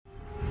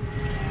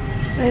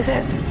What is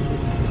it?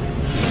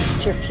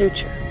 It's your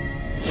future.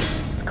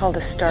 It's called a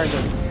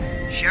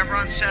Stargate.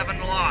 Chevron 7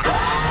 locked.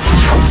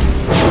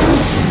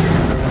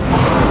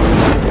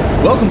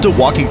 Welcome to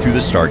Walking Through the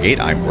Stargate.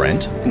 I'm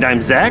Brent. And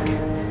I'm Zach.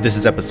 This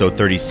is episode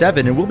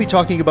 37, and we'll be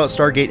talking about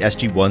Stargate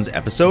SG-1's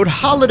episode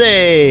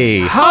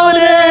Holiday!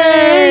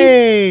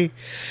 Holiday!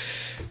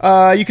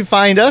 You can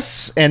find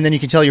us, and then you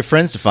can tell your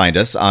friends to find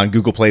us on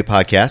Google Play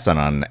Podcasts and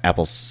on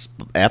Apple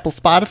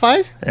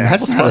Spotify?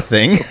 That's not a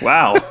thing.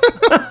 Wow.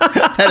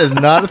 That is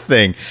not a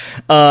thing.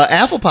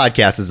 Apple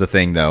Podcasts is a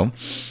thing, though.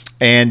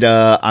 And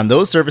on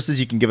those services,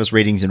 you can give us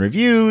ratings and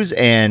reviews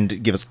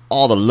and give us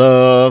all the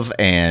love,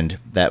 and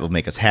that will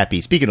make us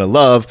happy. Speaking of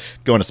love,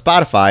 go on to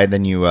Spotify, and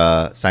then you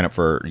sign up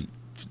for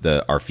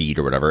our feed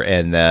or whatever.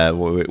 And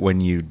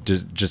when you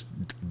just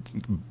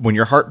when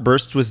your heart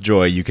bursts with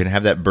joy, you can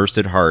have that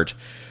bursted heart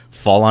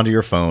fall onto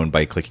your phone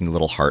by clicking the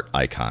little heart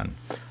icon.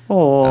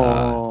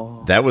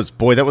 Oh, that was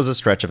a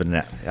stretch of an.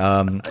 Hey,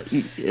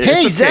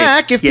 okay.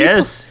 Zach, if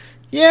yes.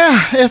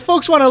 if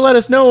folks want to let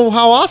us know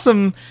how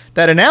awesome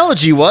that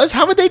analogy was,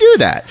 how would they do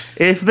that?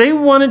 If they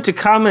wanted to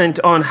comment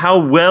on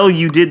how well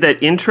you did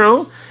that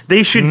intro,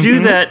 they should do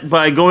that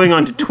by going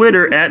onto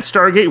Twitter at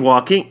Stargate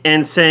Walking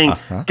and saying,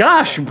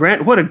 "Gosh,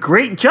 Brent, what a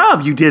great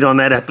job you did on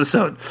that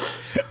episode."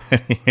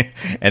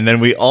 And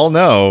then we all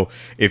know,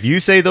 if you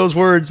say those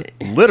words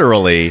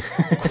literally,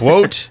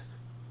 quote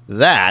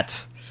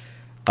that,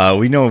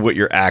 we know what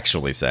you're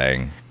actually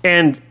saying.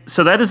 And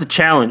so that is a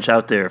challenge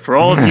out there for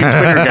all of you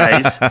Twitter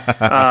guys.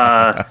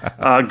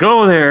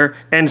 Go there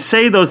and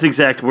say those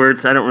exact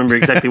words. I don't remember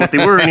exactly what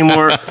they were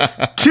anymore.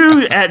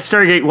 To at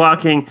Stargate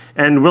Walking,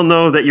 and we'll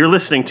know that you're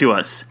listening to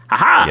us.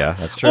 Ha-ha! Yeah,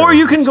 that's true. Or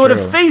you can That's go true.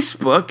 to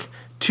Facebook,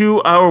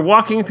 to our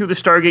Walking Through the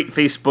Stargate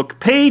Facebook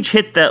page.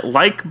 Hit that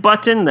like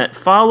button, that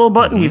follow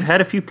button. We've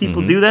had a few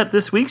people do that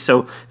this week,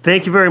 so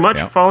thank you very much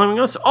for following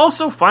us.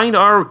 Also, find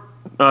our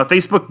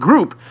Facebook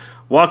group,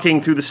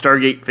 Walking Through the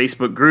Stargate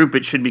Facebook group.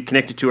 It should be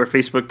connected to our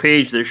Facebook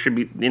page. There should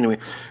be, anyway.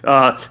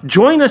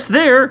 Join us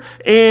there,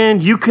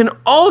 and you can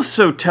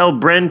also tell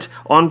Brent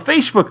on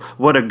Facebook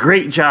what a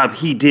great job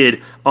he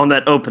did on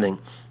that opening.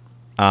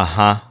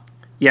 Uh-huh.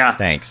 Yeah.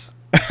 Thanks.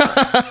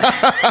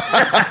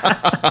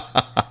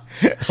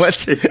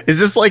 Is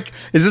this like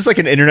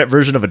an internet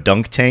version of a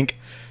dunk tank?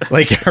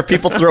 Like, are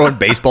people throwing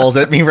baseballs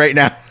at me right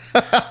now?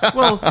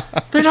 Well,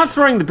 they're not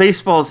throwing the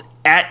baseballs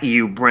at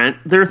you, Brent.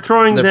 They're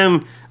throwing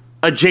them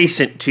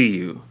adjacent to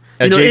you.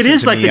 It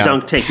is like the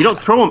dunk tank. You don't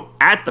throw them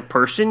at the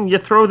person. You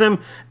throw them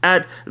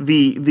at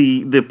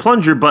the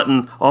plunger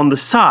button on the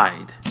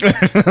side.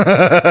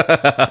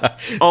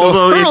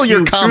 So hurl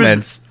your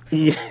comments.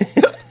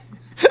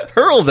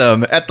 Hurl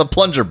them at the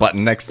plunger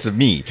button next to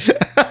me.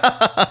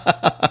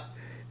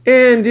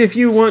 And if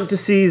you want to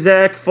see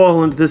Zach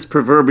fall into this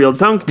proverbial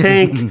dunk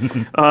tank,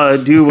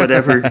 do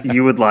whatever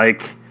you would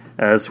like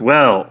as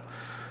well.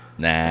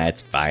 Nah,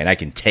 it's fine. I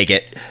can take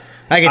it.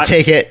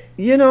 Take it.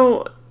 You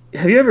know,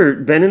 have you ever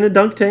been in a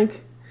dunk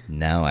tank?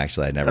 No,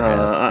 actually, I never have.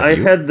 I've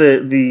had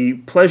the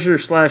pleasure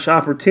 /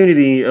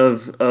 opportunity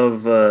of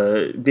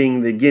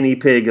being the guinea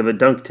pig of a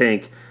dunk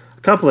tank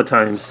a couple of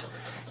times,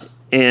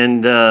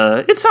 and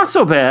it's not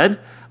so bad.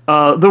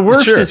 The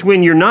worst is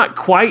when you're not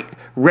quite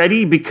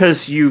ready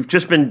because you've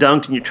just been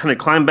dunked and you're trying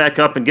to climb back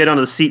up and get onto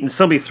the seat, and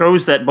somebody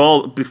throws that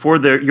ball before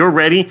you're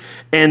ready,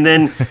 and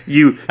then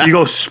you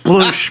go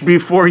sploosh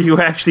before you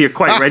actually are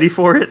quite ready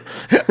for it.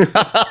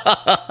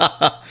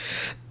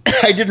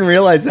 I didn't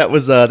realize that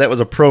was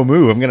a pro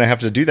move. I'm going to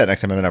have to do that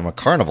next time I'm at a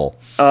carnival.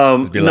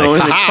 In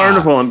the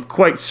carnival, I'm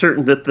quite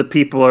certain that the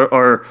people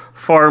are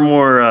far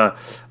more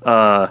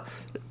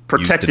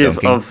protective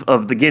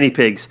of the guinea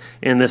pigs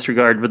in this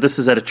regard. But this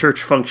is at a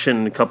church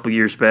function a couple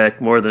years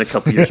back, more than a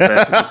couple years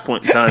back at this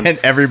point in time. And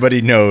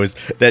everybody knows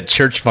that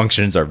church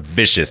functions are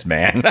vicious,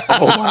 man.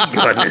 Oh, my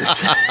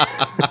goodness.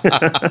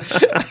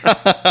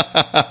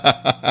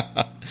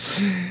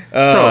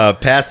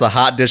 Pass the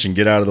hot dish and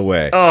get out of the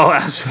way. Oh,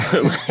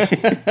 absolutely.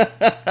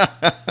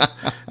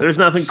 There's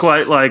nothing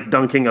quite like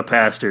dunking a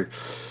pastor.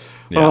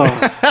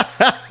 Yeah.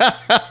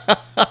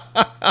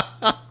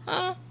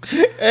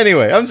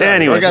 Anyway, I'm sorry.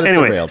 Anyway,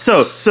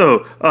 so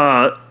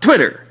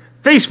Twitter,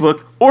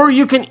 Facebook, or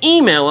you can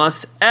email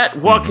us at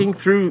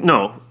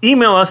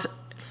email us.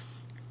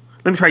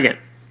 Let me try again.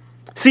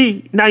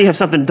 See, now you have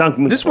something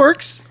dunking. This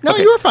works. No,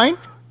 Okay. you were fine.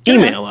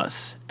 Email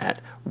us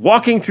at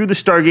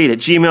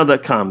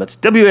walkingthroughthestargate@gmail.com. That's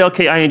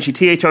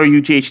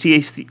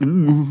WLKINGTHRUGHTHC.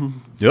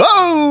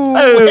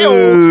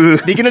 Oh!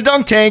 Speaking of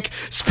dunk tank,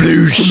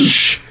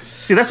 sploosh.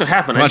 See, that's what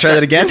happened. Want to try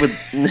that again?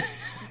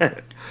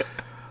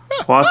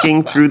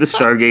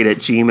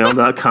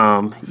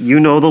 Walkingthroughthestargate@gmail.com. You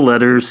know the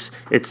letters.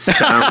 It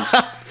sounds.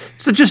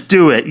 So just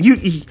do it. You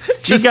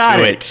got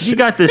it. You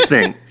got this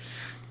thing.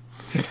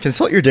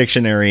 Consult your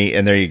dictionary,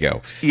 and there you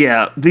go.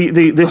 Yeah.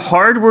 The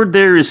hard word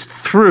there is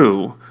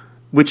through,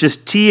 which is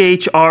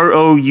THROUGH.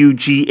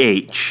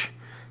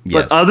 Yes.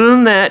 But other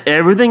than that,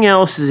 everything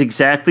else is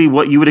exactly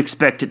what you would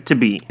expect it to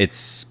be. It's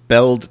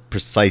spelled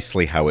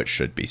precisely how it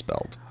should be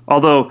spelled.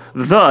 Although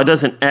the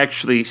doesn't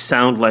actually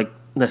sound like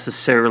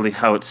necessarily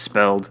how it's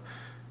spelled.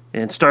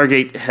 And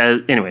Stargate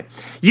has... Anyway,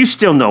 you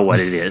still know what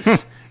it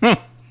is.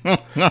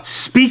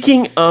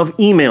 Speaking of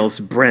emails,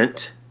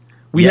 Brent,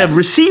 we have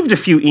received a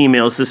few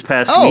emails this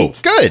past week.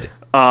 Oh, good.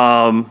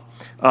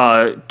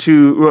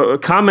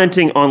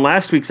 Commenting on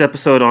last week's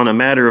episode on A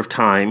Matter of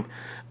Time.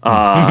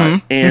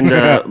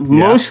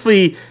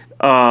 Mostly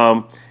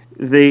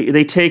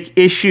they take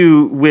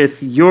issue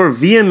with your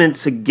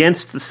vehemence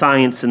against the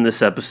science in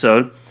this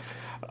episode.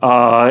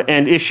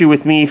 And issue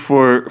with me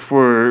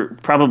for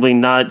probably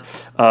not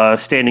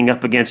standing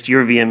up against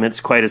your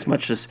vehemence quite as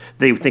much as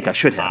they think I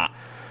should have.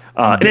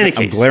 In any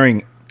case,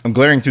 I'm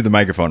glaring through the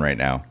microphone right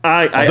now.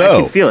 I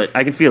can feel it.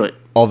 I can feel it.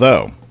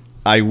 Although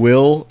I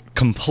will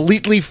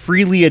completely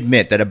freely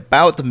admit that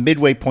about the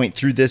midway point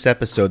through this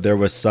episode, there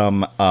was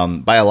some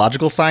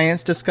biological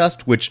science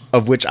discussed, which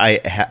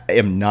I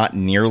am not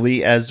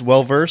nearly as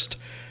well versed,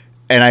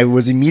 and I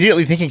was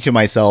immediately thinking to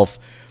myself,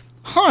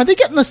 are they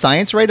getting the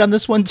science right on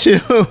this one too?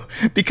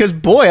 Because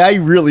boy, I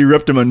really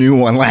ripped him a new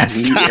one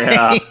last time.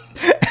 Yeah.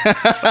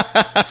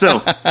 So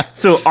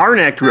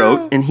Arnak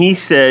wrote, and he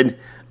said,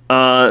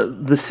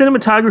 the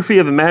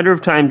cinematography of A Matter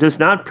of Time does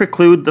not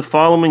preclude the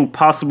following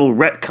possible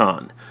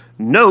retcon.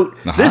 Note,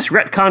 this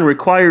retcon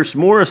requires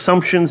more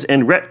assumptions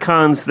and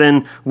retcons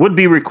than would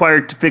be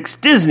required to fix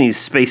Disney's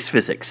space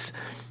physics.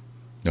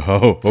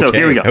 Oh, okay. So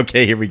here we go.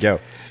 Okay, here we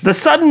go. The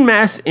sudden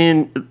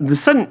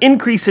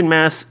increase in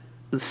mass,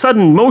 the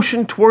sudden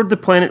motion toward the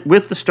planet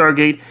with the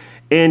Stargate,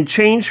 and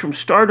change from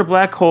star to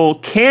black hole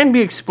can be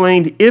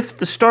explained if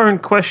the star in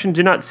question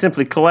did not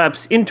simply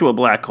collapse into a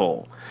black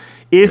hole.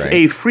 If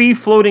a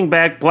free-floating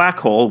back black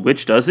hole,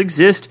 which does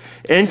exist,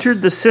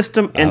 entered the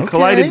system and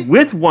collided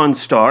with one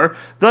star,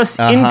 thus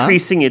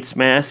increasing its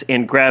mass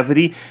and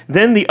gravity,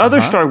 then the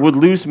other star would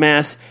lose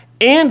mass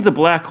and the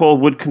black hole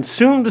would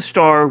consume the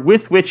star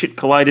with which it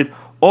collided,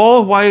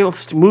 all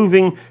whilst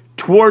moving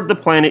toward the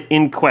planet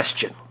in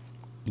question.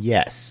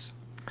 Yes.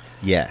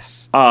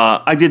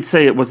 I did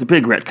say it was a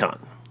big retcon.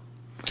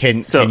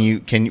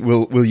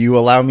 Will you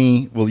allow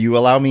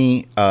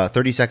me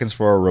 30 seconds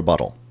for a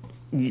rebuttal?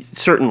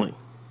 Certainly.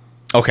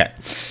 Okay.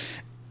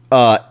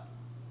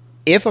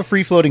 If a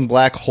free-floating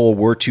black hole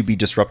were to be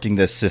disrupting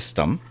this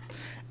system,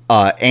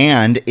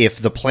 and if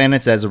the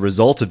planets as a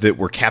result of it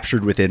were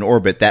captured within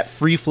orbit, that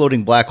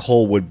free-floating black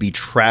hole would be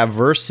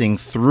traversing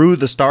through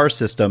the star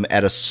system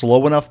at a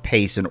slow enough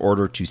pace in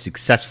order to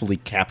successfully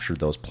capture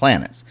those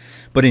planets.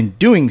 But in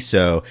doing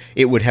so,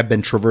 it would have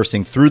been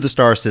traversing through the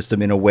star system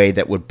in a way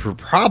that would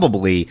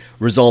probably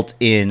result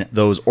in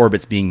those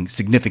orbits being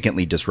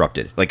significantly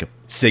disrupted.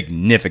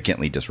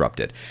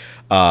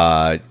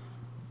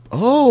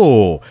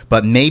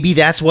 But maybe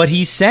that's what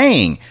he's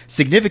saying.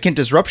 Significant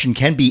disruption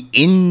can be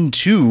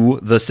into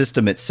the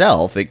system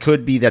itself. It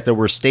could be that there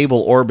were stable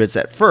orbits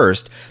at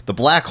first. The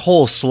black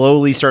hole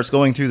slowly starts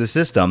going through the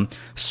system,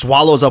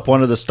 swallows up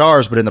one of the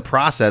stars, but in the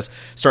process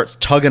starts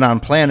tugging on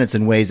planets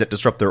in ways that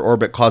disrupt their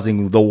orbit,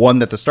 causing the one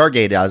that the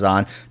Stargate is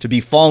on to be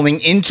falling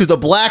into the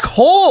black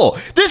hole.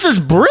 This is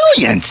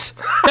brilliant!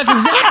 That's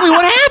exactly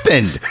what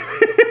happened!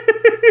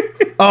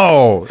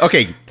 Oh,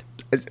 okay.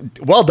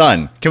 Well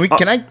done.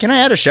 Can I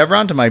add a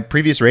chevron to my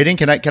previous rating?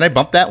 Can I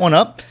bump that one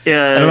up? I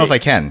don't know if I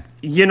can.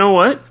 You know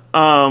what?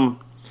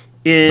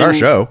 It's our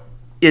show.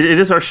 It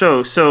is our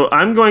show. So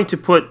I'm going to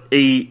put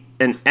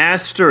an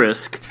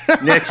asterisk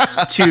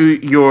next to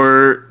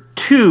your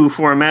 2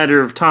 for A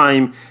Matter of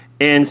Time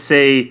and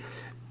say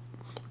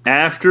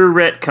after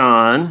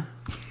retcon,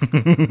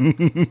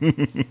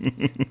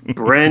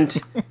 Brent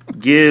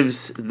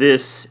gives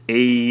this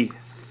a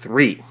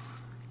 3.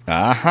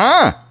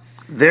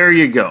 There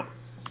you go.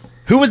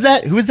 Who was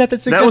that? Who was that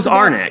suggested that? Was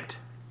Arnak.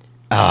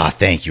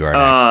 Thank you,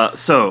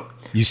 Arnak.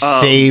 You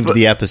saved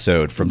the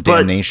episode from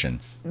damnation.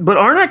 But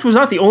Arnak was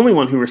not the only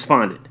one who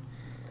responded.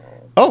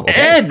 Oh, okay.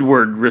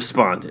 Edward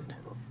responded.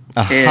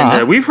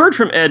 And we've heard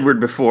from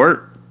Edward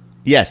before.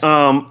 Yes.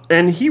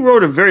 And he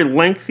wrote a very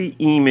lengthy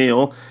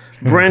email.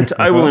 Brent,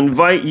 I will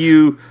invite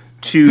you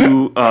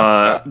to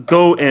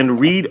go and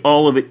read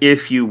all of it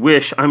if you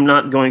wish. I'm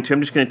not going to. I'm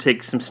just going to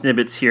take some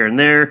snippets here and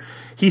there.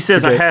 He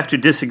says, I have to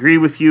disagree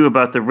with you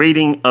about the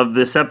rating of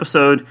this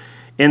episode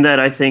in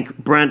that I think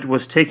Brent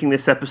was taking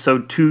this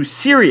episode too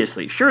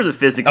seriously. Sure, the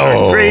physics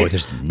are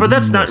great, but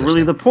that's not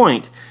really the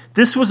point.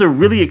 This was a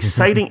really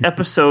exciting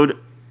episode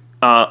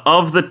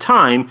of the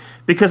time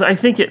because I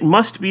think it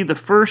must be the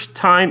first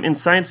time in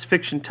science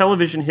fiction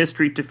television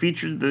history to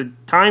feature the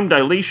time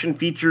dilation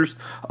features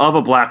of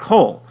a black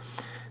hole.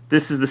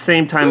 This is the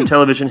same time in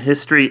television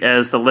history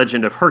as The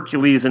Legend of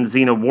Hercules and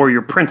Xena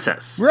Warrior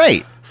Princess.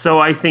 Right. So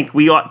I think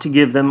we ought to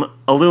give them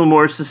a little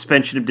more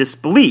suspension of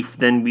disbelief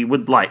than we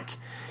would like.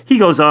 He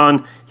goes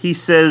on, he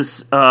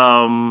says,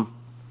 oh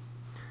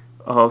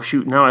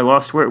shoot, now I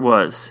lost where it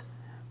was.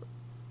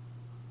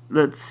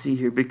 Let's see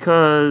here,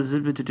 because...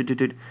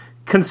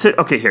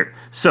 Okay, here.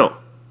 So,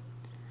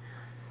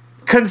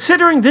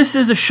 Considering this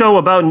is a show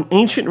about an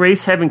ancient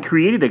race having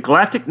created a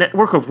galactic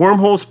network of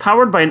wormholes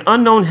powered by an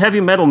unknown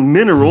heavy metal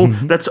mineral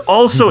that's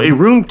also a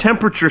room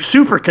temperature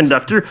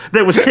superconductor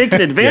that was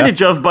taken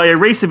advantage of by a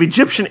race of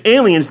Egyptian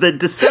aliens that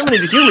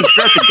disseminated humans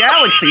throughout the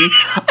galaxy,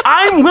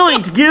 I'm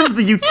willing to give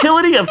the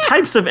utility of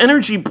types of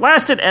energy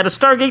blasted at a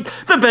Stargate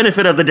the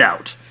benefit of the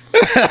doubt.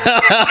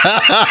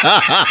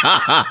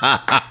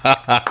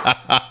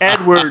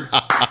 Edward,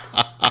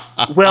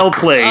 well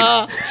played.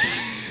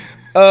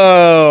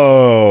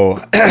 Oh,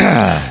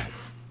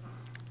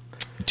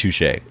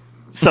 touche.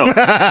 So,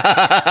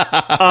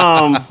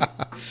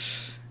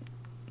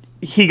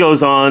 he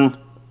goes on,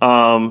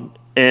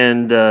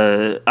 and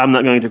I'm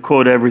not going to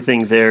quote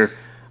everything there,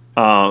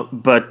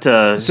 but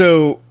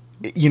so,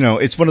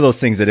 it's one of those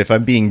things that if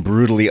I'm being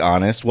brutally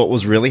honest, what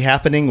was really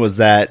happening was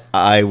that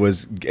I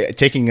was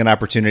taking an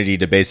opportunity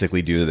to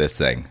basically do this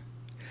thing.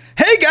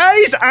 Hey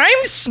guys,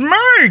 I'm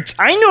smart.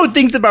 I know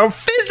things about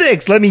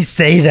physics. Let me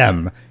say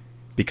them.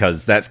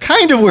 Because that's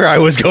kind of where I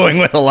was going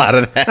with a lot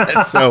of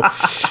that. So,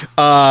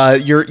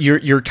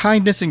 your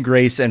kindness and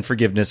grace and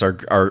forgiveness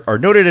are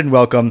noted and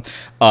welcome.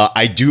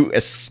 I do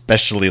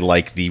especially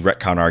like the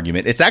retcon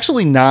argument. It's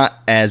actually not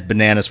as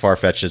bananas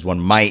far-fetched as one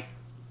might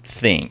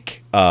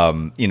think.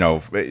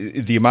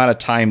 The amount of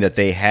time that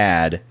they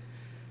had.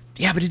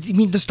 Yeah, but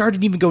the star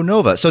didn't even go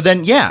nova. So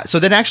then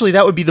actually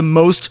that would be the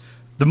most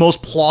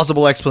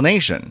plausible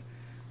explanation.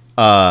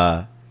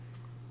 Yeah.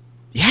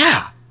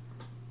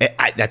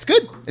 That's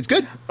good. It's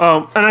good.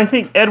 And I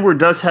think Edward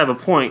does have a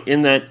point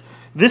in that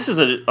this is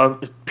a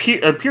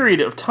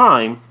period of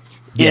time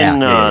in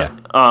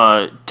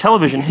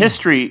television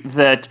history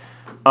that,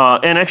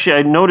 and actually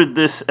I noted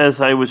this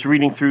as I was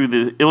reading through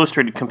the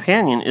Illustrated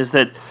Companion, is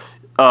that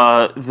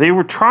they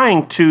were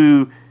trying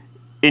to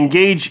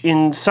engage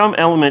in some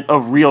element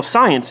of real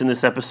science in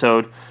this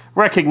episode,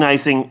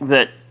 recognizing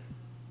that,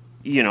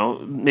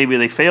 maybe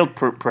they failed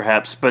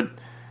perhaps, but...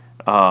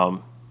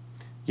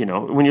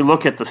 when you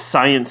look at the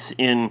science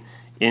in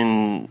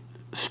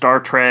Star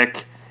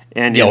Trek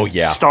and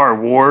Star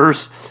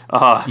Wars,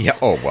 Although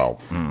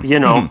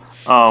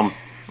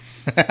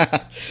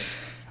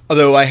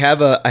I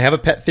have a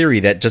pet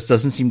theory that just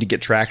doesn't seem to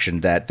get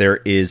traction, that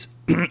there is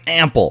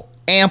ample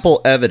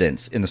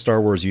evidence in the Star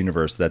Wars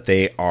universe that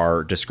they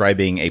are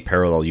describing a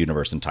parallel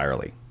universe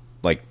entirely.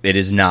 Like, it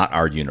is not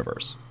our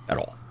universe at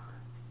all.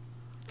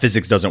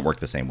 Physics doesn't work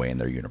the same way in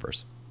their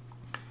universe.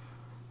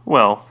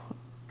 Well,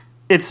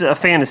 it's a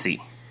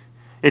fantasy.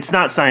 It's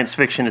not science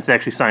fiction. It's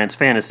actually science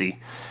fantasy.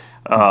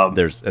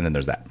 There's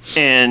that.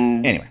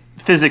 And anyway,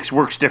 physics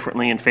works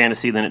differently in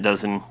fantasy than it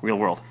does in real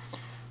world.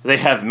 They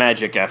have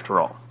magic after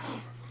all.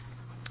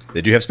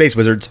 They do have space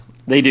wizards.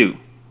 They do.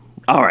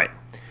 All right.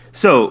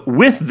 So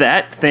with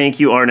that, thank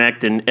you,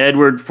 Arnact and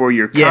Edward, for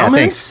your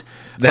comments. Thanks.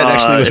 That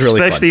actually was really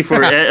especially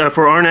fun.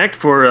 for Arnact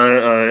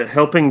for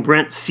helping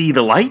Brent see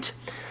the light.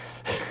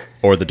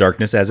 Or the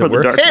darkness, as it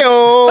were.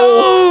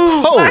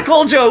 Hey-oh! Black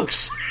hole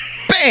jokes!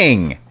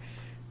 Bang!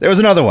 There was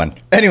another one.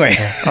 Anyway.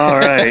 All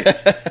right.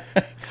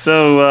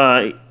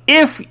 So,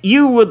 if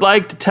you would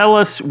like to tell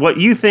us what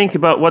you think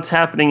about what's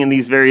happening in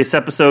these various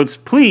episodes,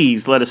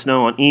 please let us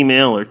know on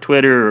email or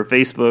Twitter or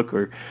Facebook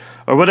or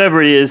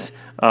whatever it is.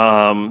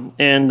 Have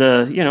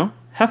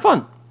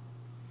fun.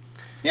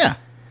 Yeah.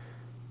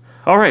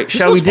 All right.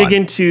 Shall we dig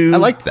into... I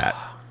liked that.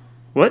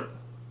 What?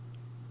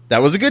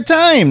 That was a good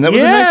time. That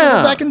was a nice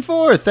little back and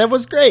forth. That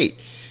was great.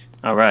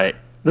 All right.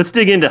 Let's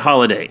dig into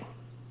Holiday.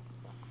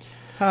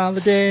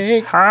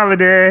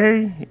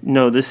 Holiday.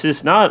 No, this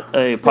is not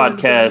a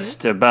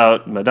podcast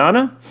about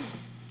Madonna.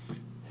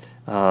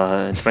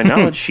 To my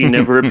knowledge, she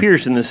never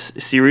appears in this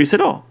series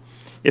at all.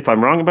 If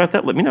I'm wrong about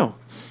that, let me know.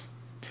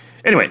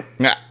 Anyway,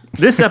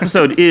 this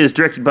episode is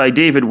directed by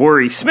David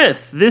Worry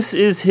Smith. This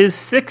is his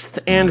 6th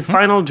and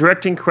final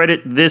directing credit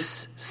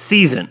this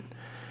season.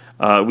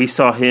 We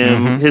saw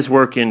his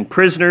work in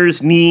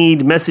Prisoners,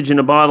 Need, Message in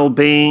a Bottle,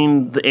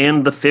 Bane,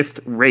 and The Fifth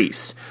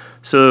Race.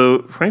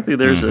 So, frankly,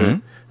 there's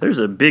a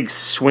big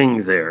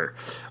swing there.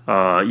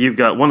 You've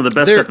got one of the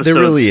best episodes.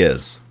 There really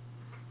is.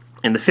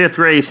 In The Fifth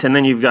Race, and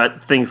then you've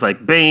got things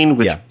like Bane,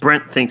 which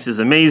Brent thinks is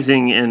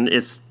amazing, and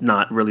it's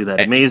not really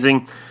that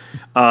amazing.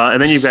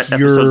 And then you've got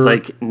episodes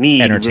like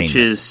Need, which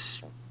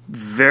is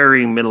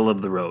very middle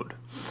of the road.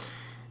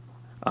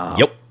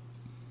 Yep.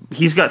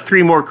 He's got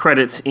 3 more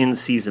credits in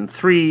season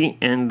 3,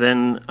 and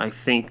then I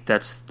think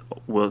that's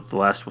the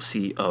last we'll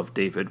see of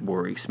David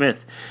Worry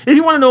Smith. If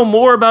you want to know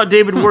more about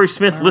David Worry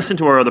Smith, listen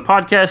to our other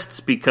podcasts,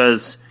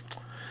 because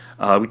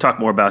we talk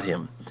more about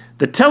him.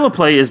 The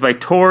teleplay is by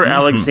Tor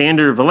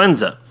Alexander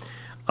Valenza.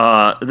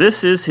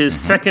 This is his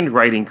second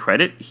writing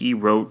credit. He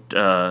wrote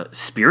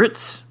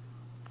Spirits.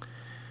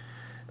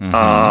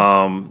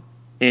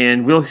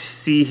 And we'll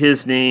see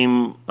his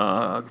name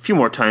a few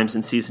more times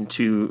in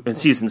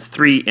seasons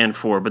 3 and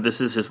 4, but this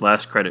is his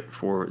last credit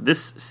for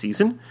this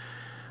season.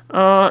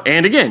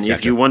 And again,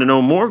 if you want to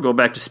know more, go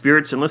back to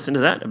Spirits and listen to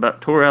that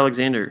about Tor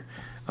Alexander.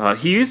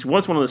 He was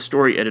one of the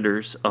story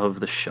editors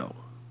of the show.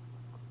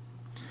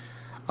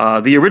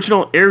 The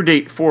original air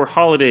date for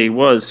Holiday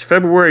was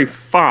February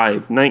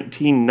 5,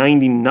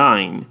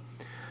 1999.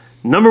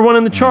 Number one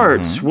in the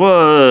charts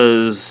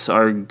was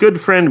our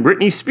good friend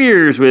Britney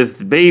Spears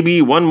with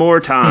Baby One More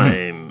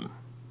Time.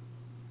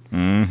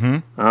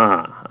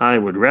 I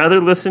would rather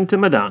listen to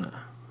Madonna.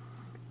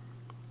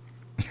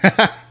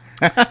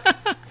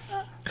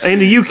 In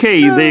the UK,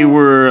 they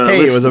were...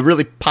 it was a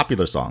really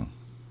popular song.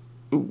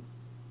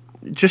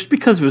 Just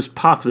because it was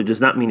popular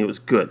does not mean it was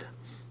good.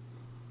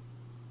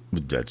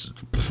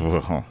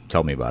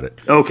 Tell me about it.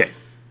 Okay.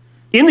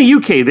 In the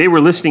UK, they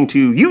were listening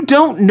to You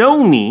Don't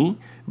Know Me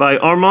by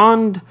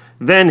Armand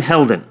van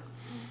Helden.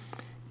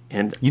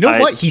 And you know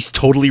what? He's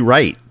totally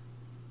right.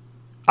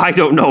 I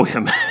don't know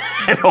him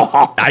at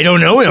all. I don't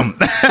know him.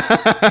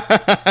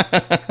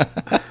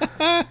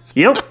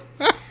 Yep.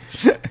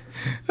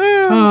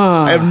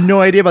 I have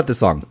no idea about this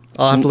song.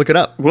 I'll have to look it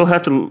up. We'll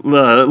have to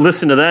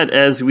listen to that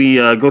as we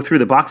go through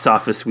the box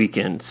office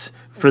weekends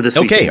for this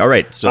weekend. Okay, all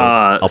right. So,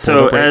 I'll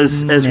pull it up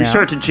as we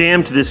start to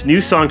jam to this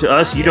new song to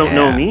us, You Don't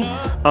Know Me,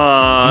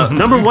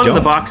 number one in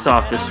the box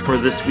office for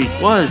this week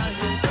was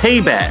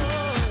Payback.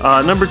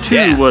 Number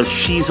two was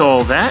She's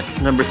All That.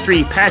 Number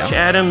three, Patch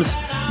Adams.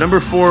 Number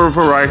four,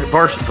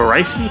 Varsity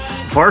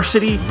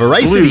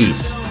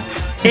Blues.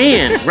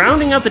 And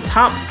rounding out the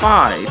top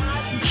five,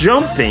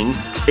 jumping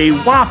a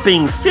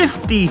whopping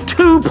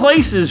 52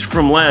 places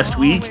from last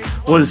week,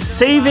 was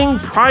Saving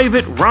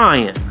Private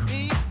Ryan.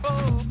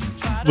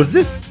 Was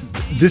this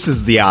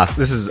is Oscar time.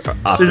 This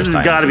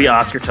has got to be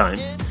Oscar time.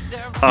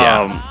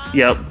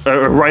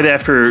 Right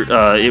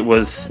after it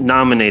was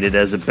nominated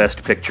as a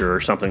Best Picture or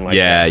something like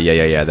that.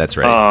 Yeah, that's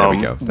right. There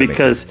we go.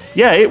 Because,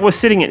 it was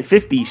sitting at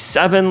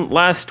 57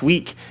 last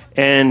week,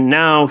 and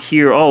now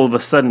here, all of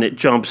a sudden,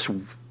 it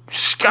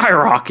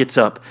skyrockets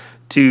up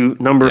to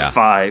number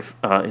 5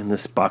 in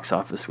this box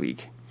office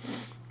week.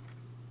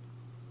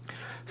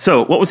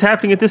 So, what was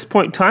happening at this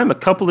point in time? A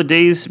couple of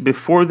days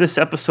before this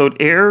episode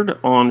aired,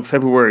 on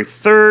February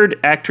 3rd,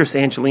 actress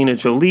Angelina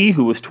Jolie,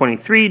 who was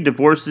 23,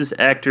 divorces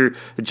actor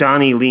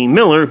Johnny Lee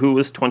Miller, who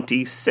was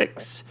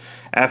 26,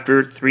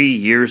 after 3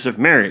 years of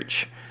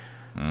marriage.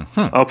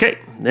 Okay,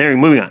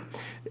 moving on.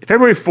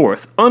 February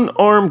 4th,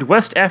 unarmed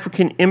West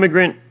African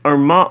immigrant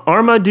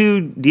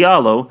Amadou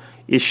Diallo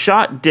is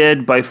shot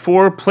dead by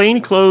 4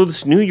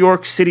 plainclothes New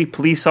York City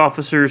police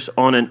officers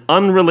on an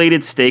unrelated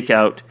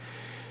stakeout,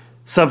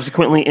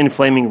 subsequently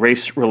inflaming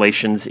race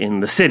relations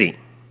in the city.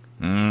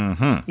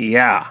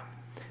 Yeah,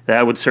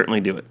 that would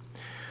certainly do it.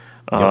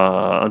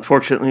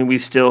 Unfortunately, we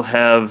still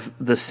have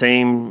the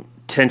same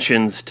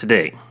tensions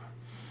today.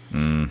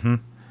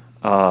 On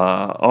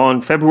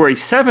February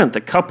 7th,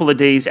 a couple of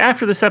days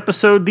after this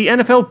episode, the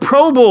NFL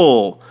Pro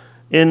Bowl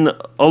in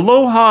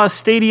Aloha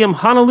Stadium,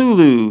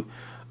 Honolulu,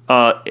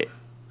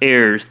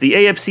 airs. The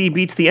AFC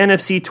beats the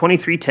NFC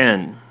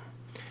 23-10.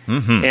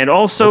 And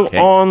also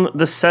on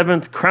the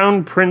 7th,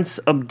 Crown Prince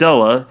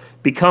Abdullah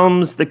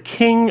becomes the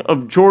King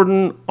of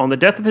Jordan on the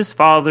death of his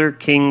father,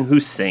 King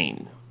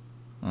Hussein.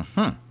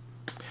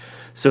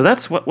 So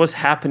that's what was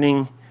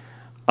happening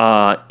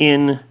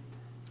in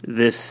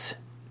this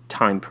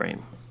time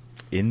frame.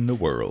 In the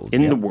world.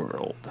 The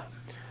world.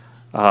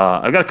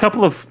 I've got a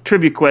couple of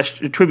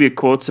trivia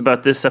quotes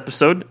about this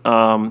episode.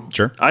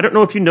 Sure. I don't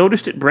know if you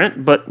noticed it,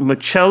 Brent, but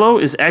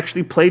Machello is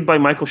actually played by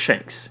Michael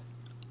Shanks.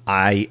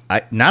 I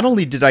not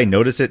only did I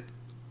notice it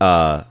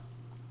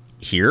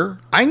here,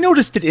 I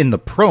noticed it in the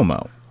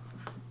promo.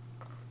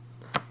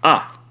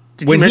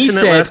 Did you mention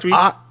that last week?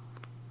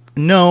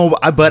 No,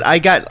 but I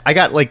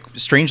got like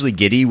strangely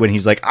giddy when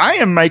he's like, "I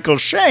am Michael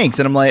Shanks,"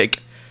 and I'm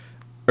like,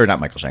 or not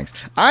Michael Shanks.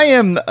 I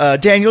am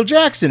Daniel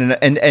Jackson,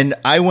 and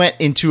I went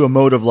into a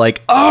mode of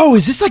like, oh,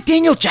 is this like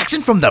Daniel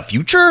Jackson from the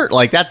future?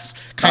 Like that's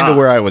kind of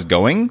where I was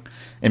going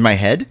in my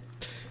head.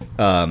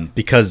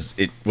 Because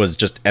it was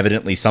just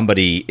evidently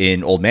somebody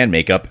in old man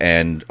makeup,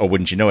 and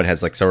wouldn't you know, it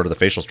has like sort of the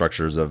facial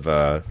structures of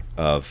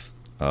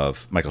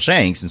Michael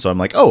Shanks, and so I'm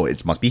like, oh,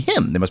 it must be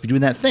him. They must be doing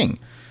that thing.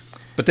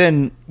 But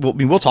then,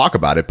 we'll talk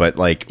about it. But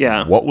like,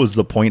 what was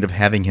the point of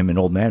having him in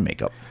old man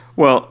makeup?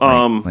 Well,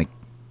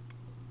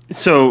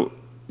 so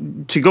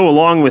to go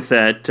along with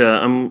that,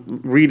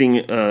 I'm reading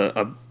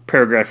a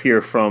paragraph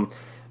here from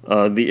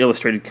the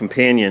Illustrated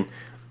Companion.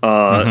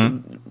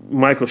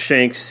 Michael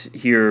Shanks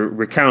here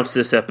recounts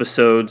this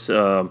episode's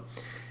a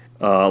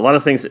lot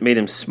of things that made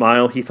him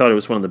smile. He thought it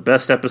was one of the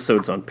best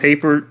episodes on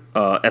paper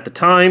at the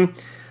time.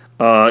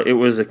 It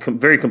was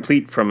very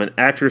complete from an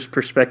actor's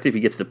perspective. He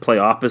gets to play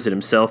opposite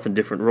himself in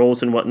different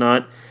roles and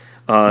whatnot.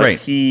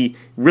 He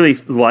really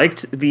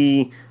liked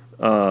the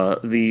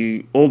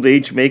old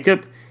age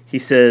makeup. He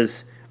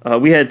says,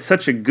 we had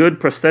such a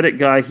good prosthetic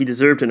guy, he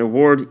deserved an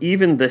award.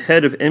 Even the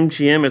head of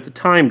MGM at the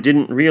time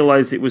didn't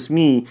realize it was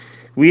me.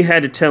 We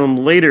had to tell him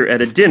later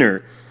at a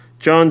dinner.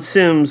 John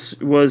Sims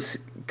was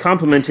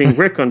complimenting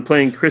Rick on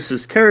playing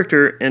Chris's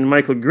character, and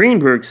Michael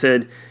Greenberg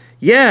said,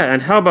 yeah,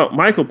 and how about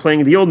Michael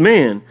playing the old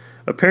man?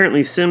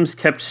 Apparently Sims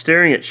kept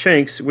staring at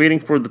Shanks, waiting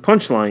for the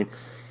punchline.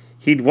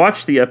 He'd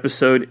watched the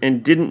episode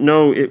and didn't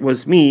know it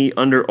was me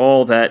under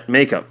all that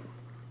makeup.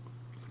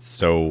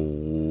 So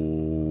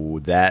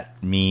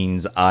that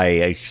means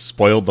I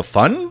spoiled the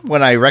fun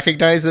when I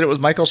recognized that it was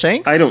Michael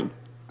Shanks? I don't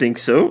think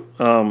so.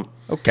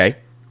 Okay.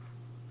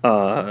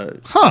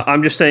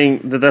 I'm just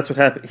saying that's what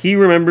happened. He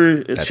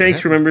remembers,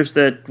 Shanks remembers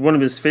that one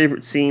of his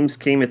favorite scenes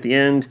came at the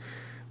end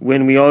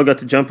when we all got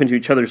to jump into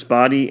each other's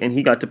body, and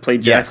he got to play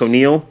Jack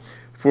O'Neill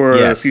for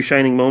a few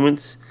shining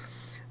moments.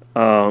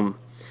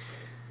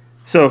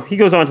 So he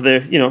goes on to there.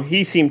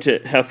 He seemed to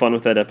have fun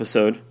with that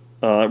episode,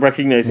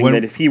 recognizing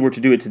that if he were to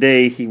do it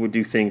today, he would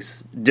do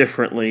things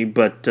differently.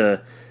 But,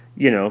 at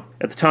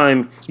the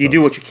time, you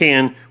do what you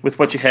can with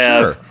what you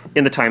have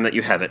in the time that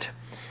you have it.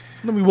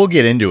 I mean, we'll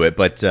get into it,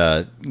 but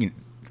some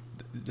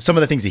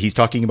of the things that he's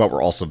talking about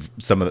were also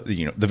some of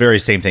the, the very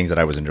same things that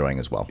I was enjoying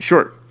as well.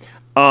 Sure.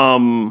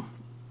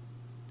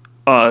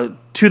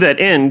 To that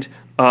end,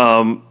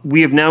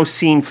 we have now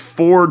seen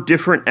 4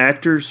 different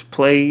actors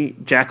play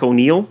Jack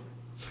O'Neill.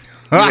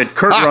 You had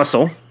Kurt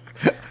Russell,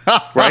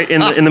 right,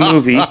 in the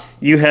movie.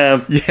 You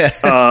have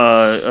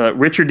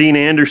Richard Dean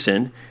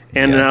Anderson,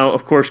 and now,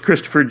 of course,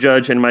 Christopher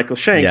Judge and Michael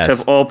Shanks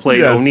have all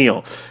played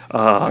O'Neill.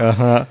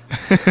 Another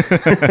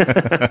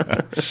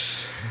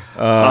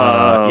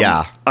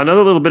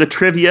little bit of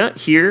trivia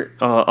here.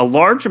 A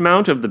large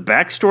amount of the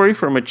backstory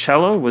for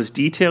Michello was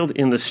detailed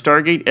in the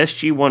Stargate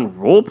SG-1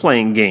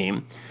 role-playing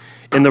game.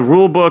 In the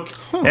rulebook,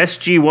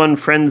 SG-1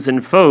 Friends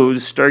and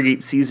Foes,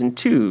 Stargate Season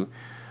 2.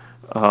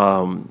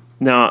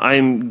 Now,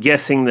 I'm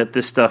guessing that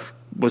this stuff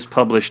was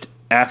published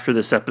after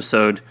this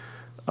episode,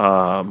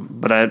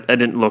 but I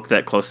didn't look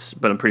that close,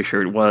 but I'm pretty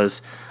sure it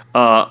was.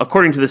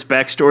 According to this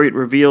backstory, it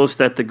reveals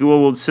that the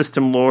Goa'uld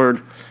system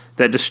lord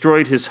that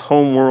destroyed his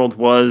homeworld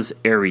was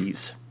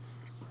Ares.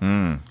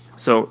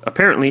 So,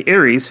 apparently,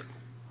 Ares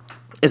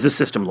is a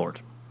system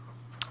lord.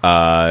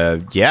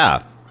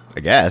 Yeah, I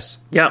guess.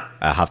 Yep.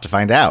 I'll have to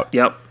find out.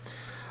 Yep.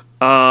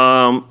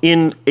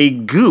 In a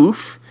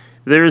goof,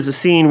 there is a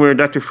scene where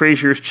Dr.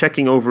 Frasier is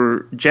checking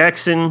over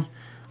Jackson.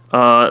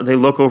 They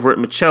look over at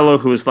Michello,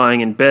 who is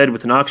lying in bed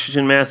with an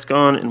oxygen mask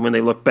on, and when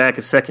they look back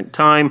a second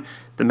time,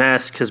 the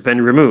mask has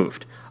been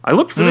removed. I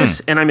looked for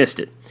this, and I missed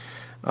it.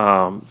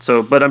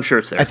 But I'm sure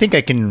it's there. I think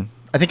I can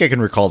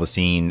recall the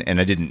scene, and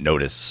I didn't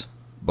notice.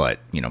 But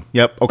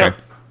yep, okay.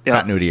 Yep.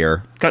 Continuity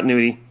error.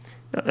 Continuity.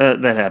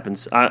 That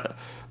happens.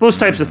 Those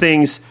types of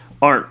things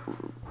aren't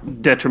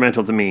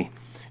detrimental to me.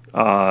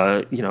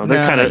 They're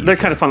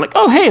kind of fun. Like,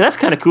 oh, hey, that's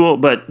kind of cool.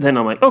 But then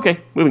I'm like, okay,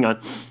 moving on.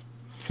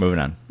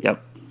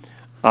 Yep.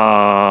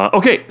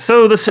 Okay,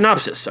 so the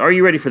synopsis. Are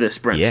you ready for this,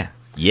 Brent?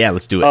 Yeah,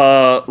 let's do it.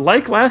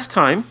 Like last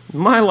time,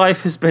 my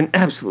life has been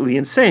absolutely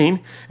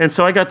insane, and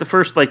so I got the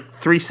first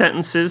 3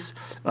 sentences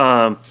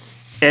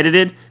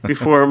edited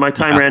before my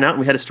time ran out and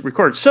we had to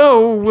record.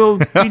 So we'll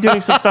be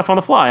doing some stuff on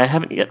the fly. I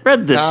haven't yet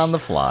read this on the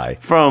fly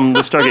from the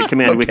Stargate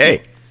Command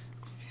Wiki.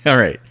 All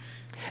right.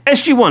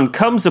 SG-1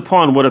 comes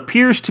upon what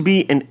appears to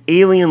be an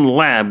alien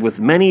lab with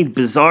many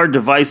bizarre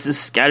devices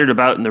scattered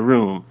about in the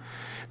room.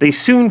 They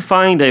soon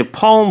find a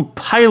Palm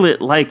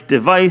Pilot-like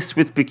device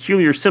with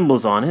peculiar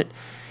symbols on it,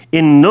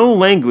 in no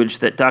language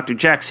that Dr.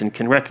 Jackson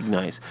can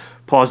recognize.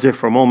 Pause there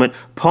for a moment.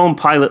 Palm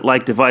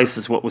Pilot-like device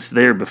is what was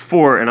there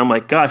before, and I'm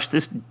like, gosh,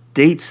 this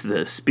dates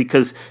this,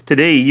 because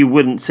today you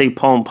wouldn't say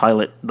Palm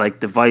Pilot-like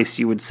device,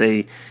 you would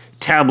say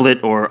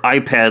tablet or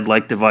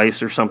iPad-like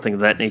device or something of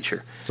that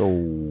nature. So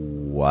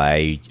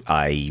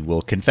I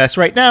will confess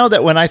right now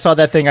that when I saw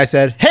that thing, I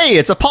said, hey,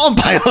 it's a Palm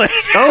Pilot.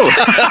 Oh.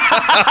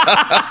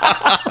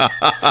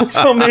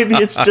 So maybe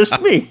it's just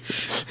me.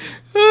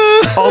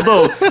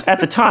 Although, at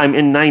the time,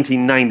 in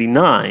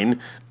 1999,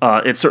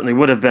 it certainly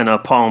would have been a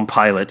Palm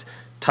Pilot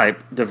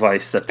type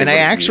device that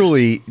they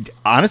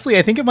honestly,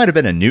 I think it might have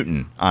been a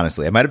Newton.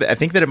 Honestly, I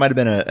think that it might have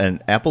been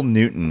an Apple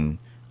Newton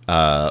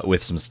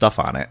with some stuff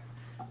on it.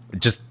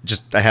 Just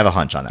I have a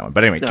hunch on that one.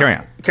 But anyway,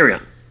 carry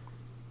on.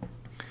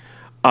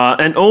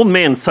 An old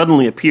man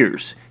suddenly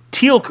appears.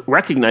 Teal'c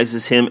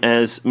recognizes him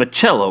as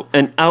Michello,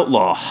 an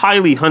outlaw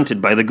highly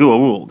hunted by the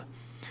Goa'uld.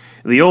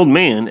 The old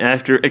man,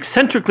 after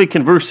eccentrically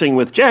conversing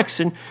with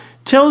Jackson,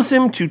 tells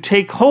him to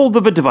take hold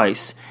of a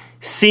device,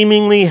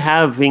 seemingly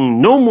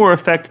having no more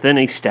effect than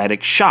a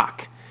static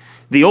shock.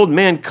 The old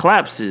man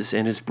collapses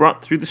and is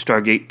brought through the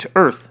Stargate to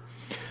Earth.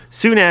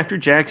 Soon after,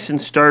 Jackson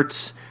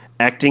starts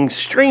acting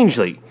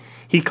strangely.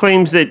 He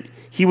claims that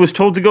he was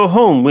told to go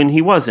home when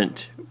he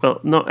wasn't. Well,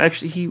 no,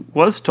 actually, he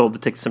was told to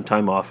take some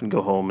time off and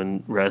go home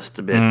and rest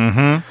a bit.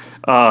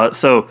 Mm-hmm.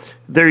 So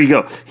there you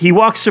go. He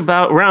walks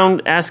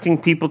around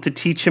asking people to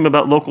teach him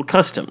about local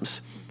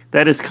customs.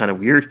 That is kind of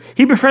weird.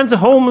 He befriends a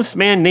homeless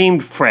man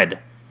named Fred.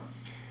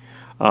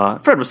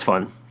 Fred was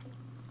fun.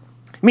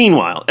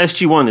 Meanwhile,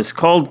 SG-1 is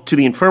called to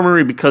the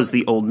infirmary because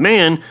the old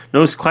man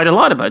knows quite a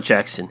lot about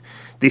Jackson.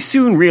 They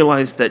soon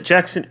realize that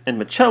Jackson and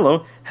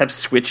Michello have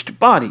switched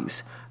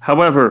bodies.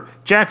 However,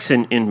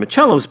 Jackson in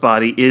Michello's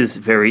body is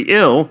very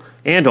ill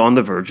and on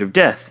the verge of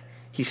death.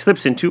 He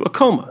slips into a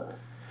coma,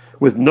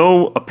 with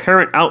no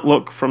apparent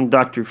outlook from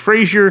Dr.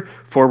 Frasier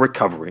for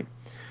recovery.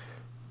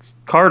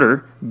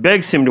 Carter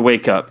begs him to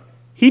wake up.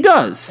 He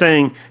does,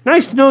 saying,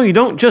 "Nice to know you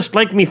don't just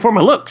like me for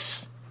my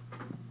looks."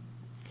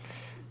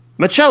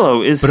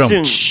 Michello is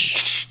soon...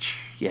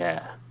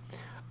 Yeah.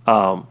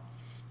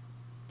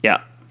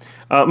 Yeah.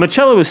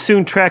 Machello is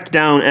soon tracked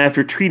down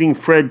after treating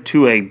Fred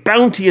to a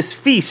bounteous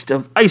feast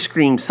of ice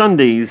cream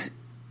sundaes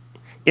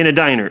in a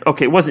diner.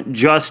 Okay, it wasn't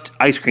just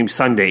ice cream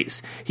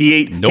sundaes. He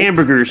ate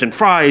hamburgers and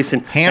fries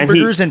and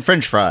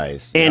French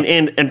fries.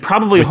 And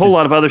probably a whole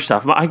lot of other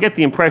stuff. I get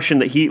the impression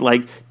that he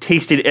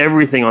tasted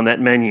everything on that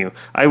menu.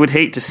 I would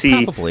hate to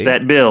see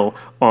that bill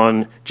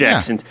on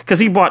Jackson's, because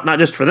he bought not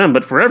just for them,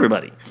 but for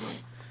everybody.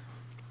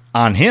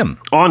 On him.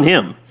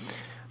 In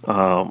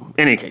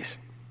any case.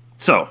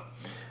 So,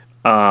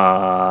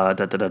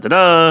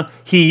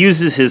 he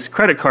uses his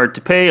credit card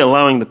to pay,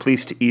 allowing the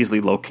police to easily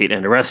locate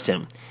and arrest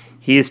him.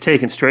 He is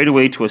taken straight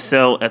away to a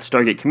cell at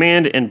Stargate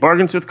Command and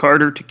bargains with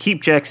Carter to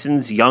keep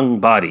Jackson's young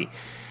body.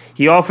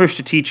 He offers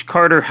to teach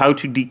Carter how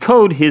to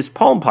decode his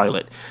Palm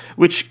Pilot,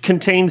 which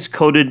contains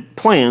coded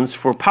plans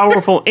for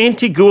powerful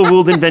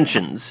anti-Goa'uld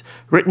inventions,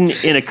 written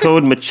in a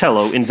code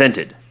Machello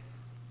invented.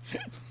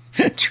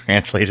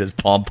 Translate as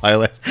Palm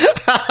Pilot.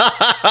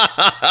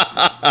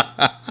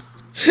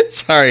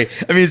 Sorry.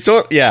 I mean,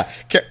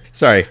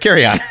 sorry.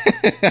 Carry on.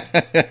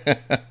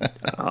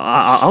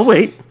 I'll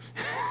wait.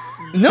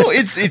 No,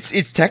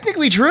 it's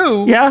technically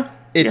true. Yeah.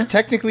 It's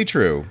technically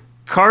true.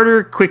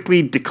 Carter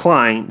quickly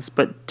declines,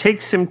 but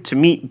takes him to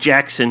meet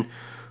Jackson,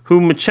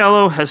 whom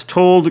Machello has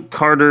told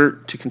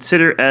Carter to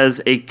consider as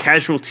a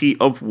casualty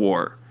of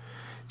war.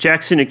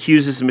 Jackson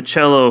accuses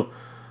Machello,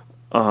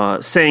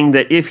 saying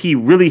that if he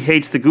really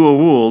hates the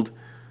Goa'uld,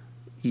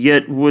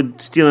 yet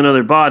would steal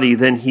another body,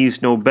 then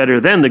he's no better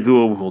than the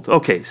Goa'uld.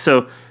 Okay,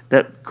 so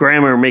that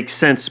grammar makes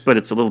sense, but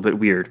it's a little bit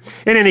weird.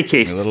 In any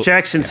case,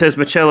 Jackson says,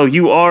 Machello,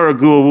 you are a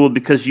Goa'uld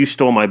because you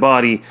stole my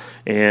body.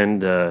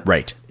 And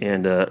right.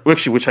 And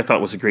which I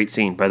thought was a great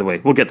scene, by the way.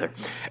 We'll get there.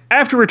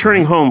 After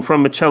returning home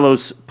from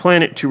Machello's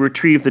planet to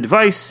retrieve the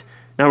device,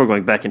 now we're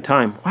going back in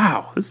time.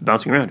 Wow, this is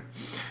bouncing around.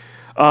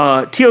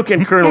 Teal'c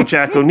and Colonel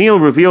Jack O'Neill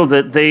reveal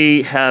that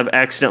they have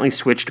accidentally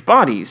switched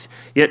bodies.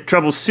 Yet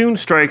trouble soon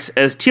strikes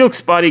as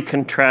Teal'c's body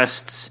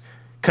contracts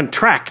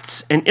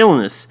an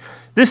illness.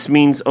 This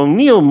means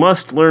O'Neill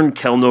must learn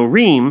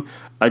Kelno-Reem,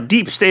 a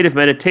deep state of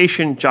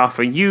meditation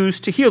Jaffa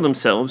used to heal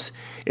themselves,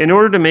 in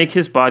order to make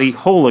his body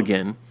whole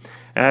again.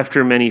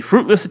 After many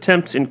fruitless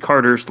attempts in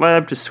Carter's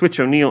lab to switch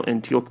O'Neill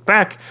and Teal'c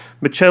back,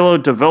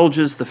 Machello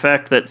divulges the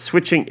fact that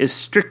switching is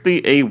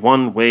strictly a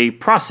one-way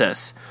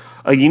process.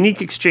 A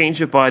unique exchange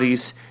of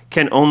bodies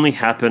can only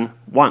happen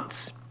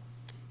once.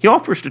 He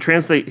offers to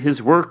translate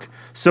his work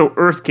so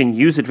Earth can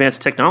use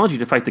advanced technology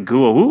to fight the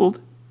Goa'uld.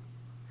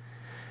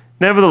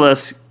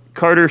 Nevertheless,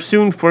 Carter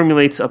soon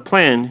formulates a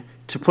plan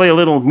to play a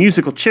little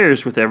musical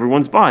chairs with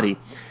everyone's body,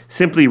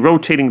 simply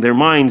rotating their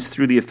minds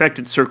through the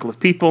affected circle of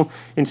people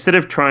instead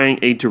of trying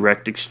a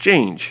direct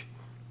exchange.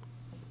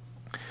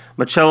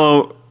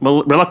 Machello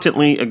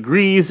reluctantly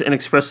agrees and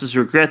expresses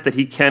regret that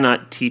he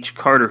cannot teach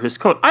Carter his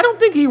code. I don't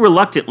think he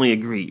reluctantly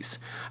agrees.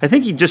 I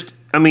think he just,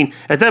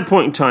 at that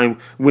point in time,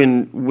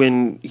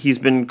 when he's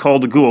been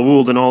called a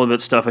Goa'uld and all of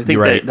that stuff, I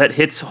think that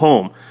hits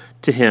home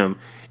to him.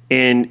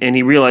 And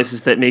he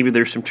realizes that maybe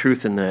there's some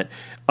truth in that.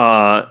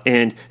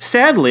 And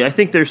sadly, I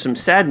think there's some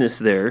sadness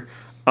there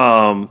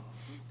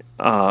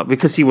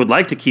because he would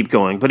like to keep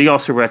going, but he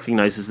also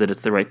recognizes that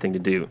it's the right thing to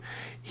do.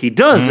 He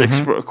does,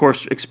 of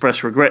course,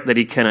 express regret that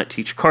he cannot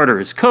teach Carter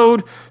his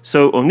code,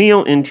 so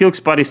O'Neill in Teal'c's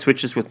body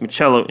switches with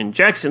Machello in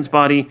Jackson's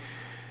body.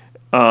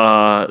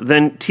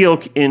 Then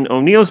Teal'c in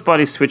O'Neill's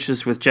body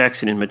switches with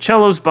Jackson in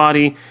Machello's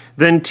body.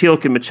 Then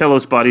Teal'c in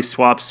Machello's body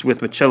swaps with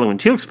Machello in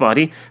Teal'c's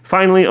body.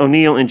 Finally,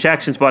 O'Neill in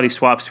Jackson's body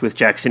swaps with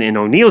Jackson in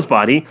O'Neill's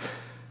body.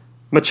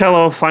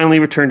 Machello finally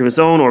returned to his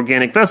own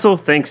organic vessel,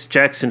 thanks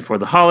Jackson for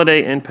the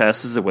holiday, and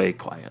passes away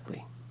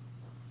quietly.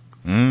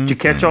 Did you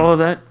catch all of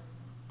that?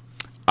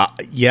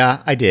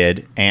 Yeah, I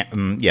did.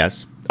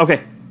 Yes.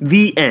 Okay.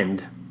 The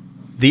end.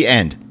 The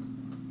end.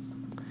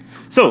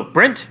 So,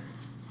 Brent,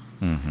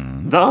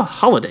 The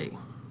Holiday.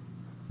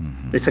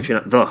 It's actually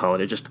not The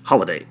Holiday, just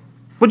Holiday.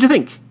 What'd you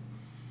think?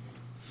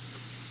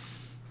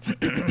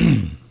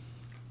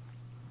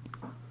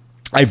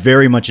 I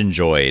very much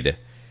enjoyed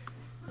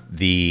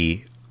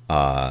the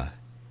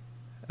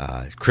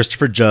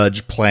Christopher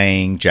Judge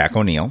playing Jack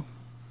O'Neill.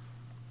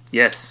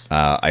 Yes.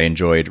 I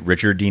enjoyed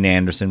Richard Dean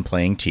Anderson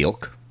playing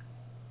Teal'c.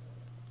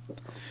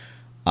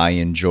 I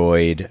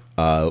enjoyed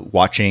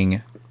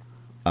watching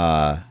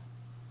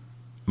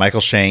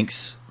Michael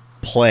Shanks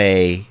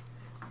play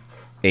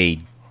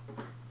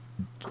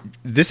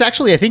this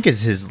actually I think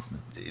is his.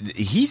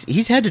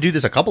 He's had to do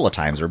this a couple of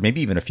times, or maybe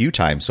even a few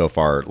times so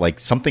far. Like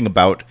something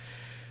about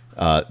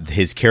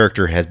his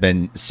character has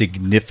been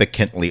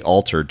significantly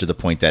altered to the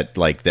point that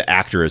like the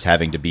actor is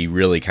having to be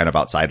really kind of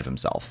outside of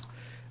himself.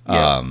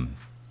 Yeah.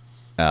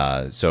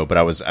 But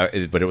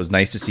it was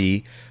nice to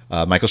see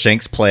Michael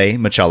Shanks play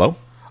Machello.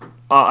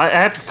 I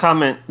have to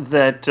comment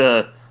that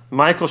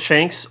Michael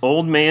Shanks,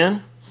 old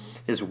man,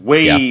 is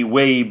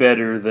way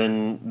better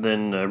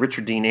than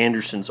Richard Dean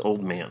Anderson's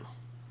old man.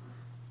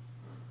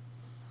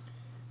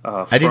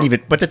 I didn't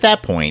even, but at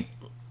that point,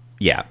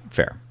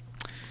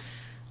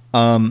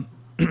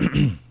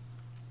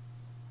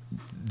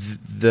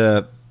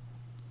 that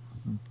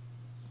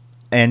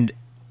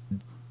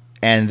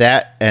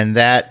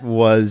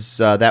was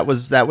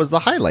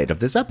the highlight of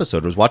this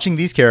episode, was watching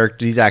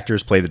these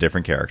actors play the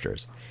different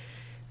characters.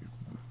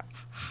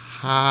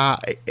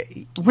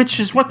 Which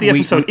is what the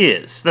episode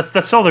is.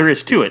 That's all there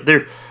is to it.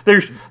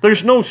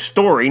 There's no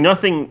story,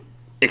 nothing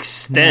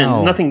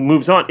extends, nothing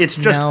moves on. It's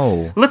just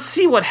let's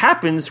see what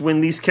happens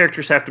when these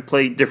characters have to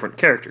play different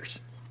characters.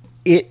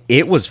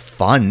 It was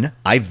fun.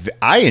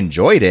 I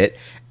enjoyed it.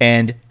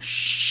 And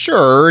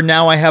sure,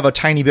 now I have a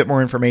tiny bit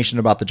more information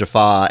about the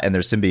Jaffa and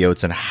their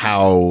symbiotes and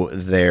how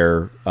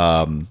their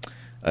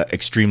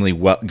extremely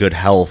good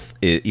health,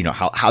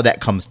 how that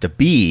comes to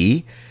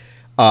be.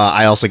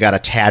 I also got a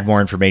tad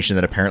more information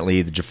that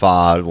apparently the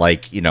Jaffa,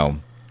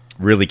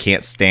 really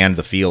can't stand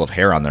the feel of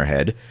hair on their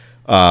head.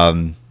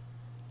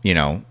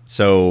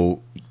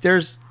 So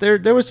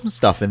there was some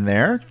stuff in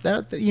there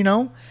that,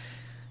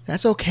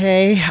 that's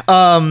okay.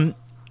 And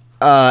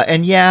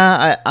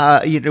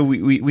yeah,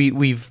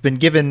 we've been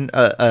given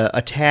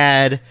a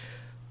tad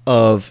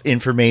of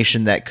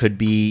information that could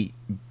be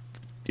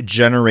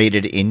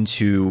generated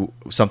into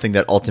something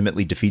that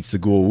ultimately defeats the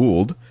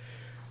Goa'uld.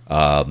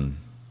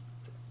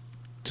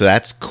 So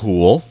that's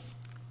cool.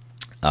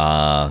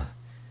 And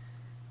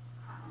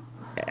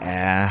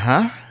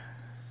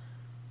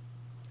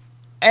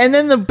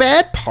then the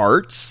bad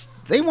parts,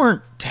 they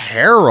weren't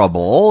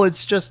terrible.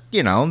 It's just,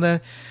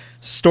 the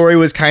story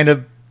was kind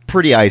of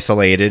pretty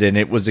isolated, and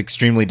it was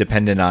extremely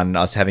dependent on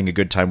us having a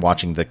good time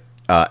watching the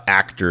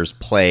actors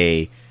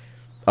play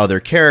other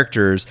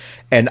characters.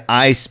 And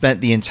I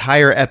spent the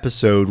entire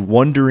episode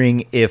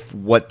wondering if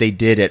what they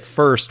did at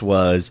first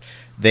was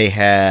they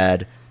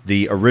had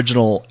the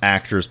original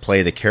actors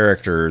play the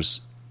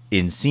characters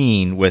in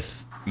scene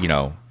with,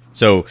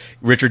 so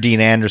Richard Dean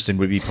Anderson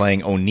would be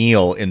playing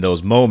O'Neill in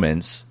those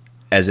moments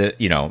as it,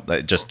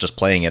 just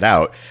playing it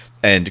out.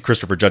 And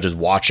Christopher Judge is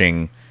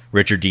watching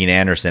Richard Dean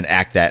Anderson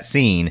act that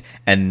scene,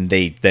 and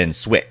they then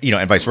switch,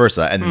 and vice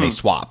versa, and then they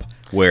swap,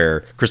 where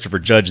Christopher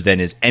Judge then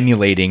is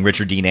emulating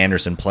Richard Dean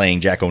Anderson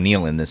playing Jack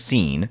O'Neill in this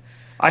scene.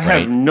 I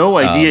have no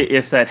idea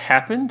if that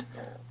happened.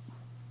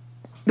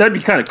 That'd be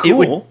kind of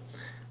cool.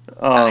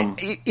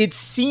 It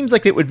seems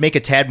like it would make a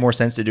tad more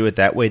sense to do it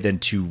that way than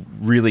to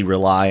really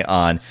rely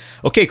on,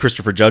 okay,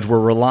 Christopher Judge, we're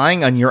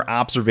relying on your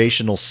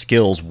observational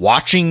skills,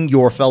 watching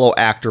your fellow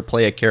actor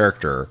play a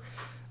character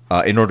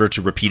in order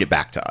to repeat it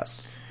back to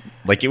us.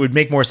 Like, it would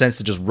make more sense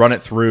to just run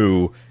it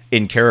through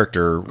in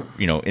character,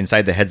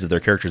 inside the heads of their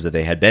characters that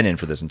they had been in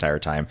for this entire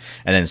time,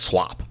 and then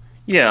swap.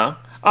 Yeah,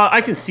 I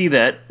can see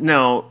that.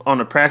 Now,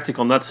 on a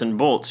practical nuts and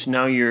bolts,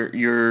 now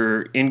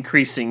you're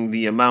increasing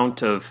the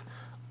amount of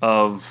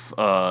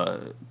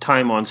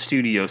time on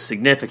studio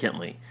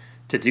significantly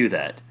to do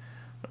that.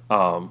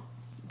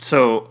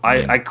 So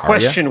I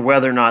question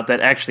whether or not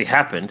that actually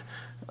happened,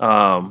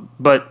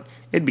 but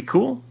it'd be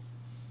cool.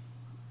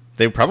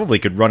 They probably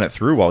could run it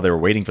through while they were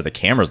waiting for the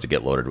cameras to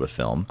get loaded with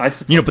film. I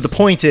suppose. But the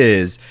point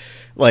is,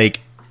 they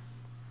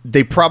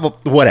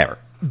probably whatever.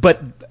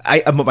 But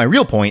my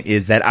real point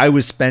is that I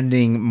was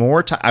spending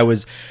more time. I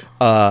was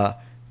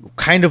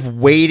kind of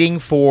waiting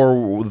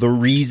for the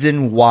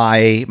reason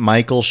why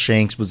Michael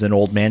Shanks was in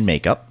old man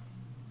makeup,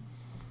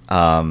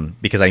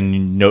 because I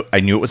knew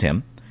it was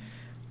him,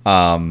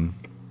 and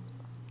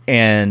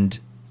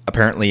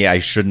apparently I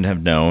shouldn't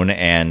have known.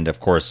 And of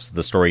course,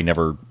 the story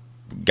never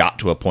got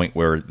to a point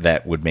where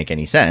that would make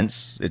any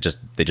sense. They just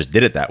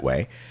did it that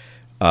way.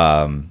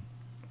 And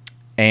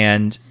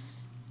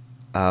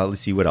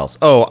let's see what else.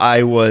 Oh,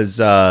 I was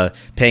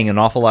paying an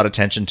awful lot of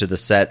attention to the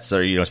sets,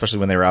 or especially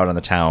when they were out on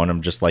the town.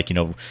 I'm just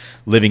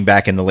living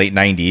back in the late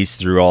 '90s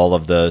through all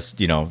of the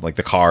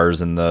the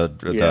cars and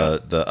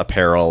the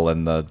apparel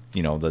and the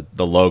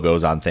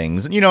logos on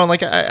things.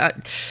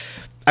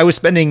 I was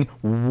spending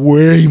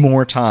way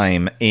more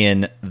time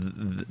in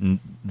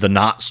the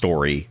not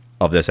story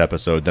of this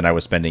episode than I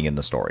was spending in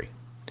the story,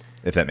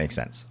 if that makes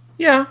sense.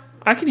 Yeah,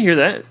 I can hear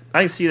that.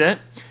 I can see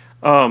that.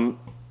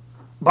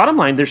 Bottom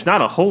line, there's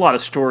not a whole lot of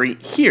story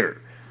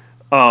here.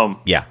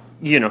 Yeah.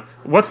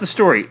 What's the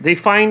story? They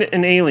find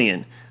an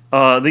alien.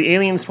 The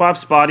alien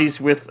swaps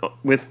bodies with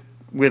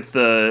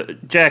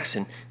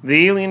Jackson.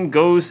 The alien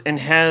goes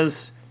and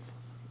has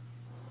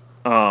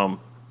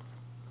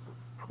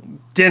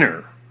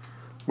dinner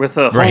with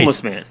a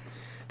homeless man.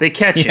 They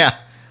catch him.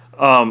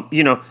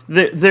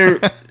 They're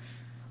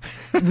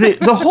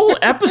the whole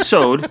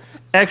episode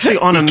actually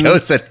on he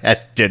goes and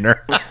has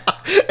dinner. I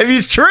mean,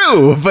 it's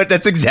true, but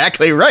that's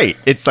exactly right.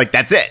 It's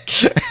that's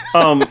it.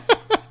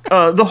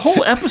 The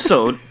whole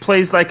episode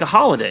plays like a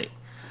holiday.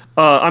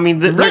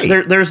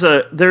 There's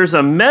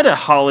a meta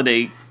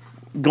holiday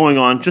going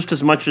on just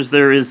as much as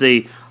there is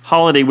a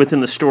holiday within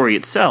the story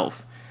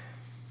itself.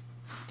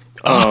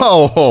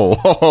 Whoa!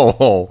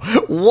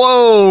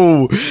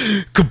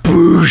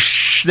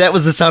 Kaboosh! That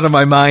was the sound of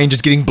my mind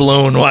just getting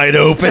blown wide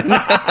open.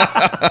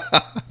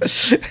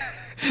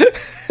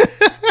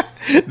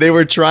 They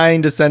were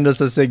trying to send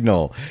us a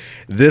signal.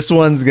 This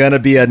one's gonna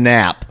be a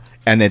nap,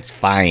 and it's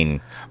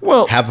fine.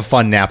 Well, have a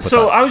fun nap with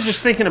us. So I was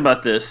just thinking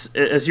about this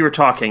as you were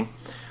talking.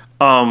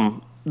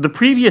 the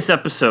previous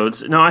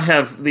episodes. Now I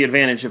have the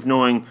advantage of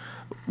knowing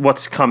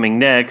what's coming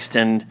next,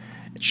 and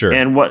Sure.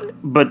 and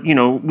but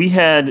we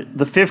had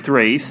the fifth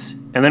race,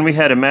 and then we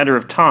had A Matter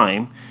of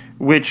Time,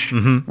 which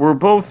were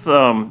both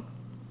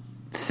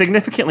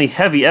significantly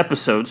heavy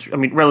episodes. I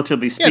mean,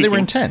 relatively speaking. Yeah, they were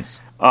intense.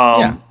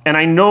 And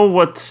I know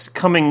what's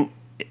coming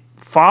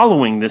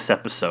following this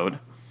episode.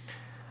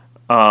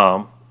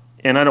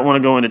 And I don't want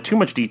to go into too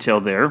much detail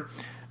there.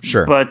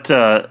 Sure. But,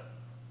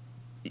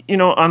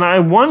 and I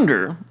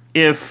wonder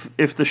if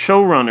the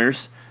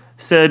showrunners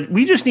said,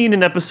 we just need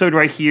an episode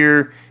right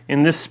here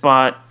in this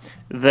spot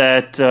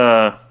that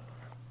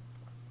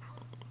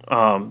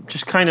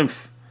just kind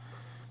of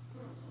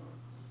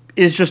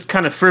is just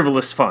kind of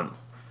frivolous fun.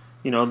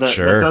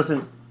 That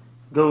doesn't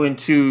go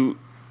into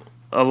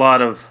a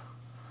lot of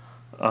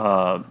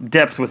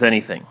depth with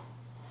anything.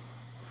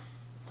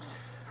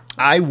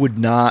 I would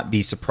not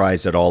be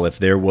surprised at all if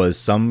there was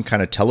some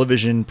kind of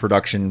television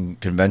production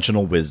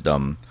conventional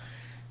wisdom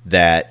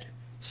that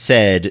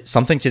said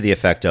something to the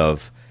effect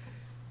of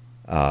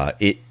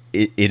it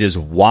is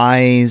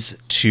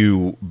wise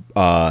to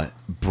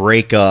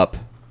break up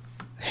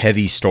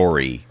heavy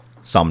story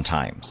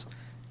sometimes.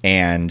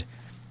 And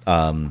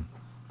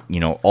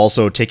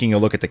also taking a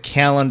look at the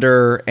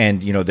calendar,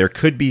 and there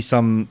could be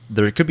some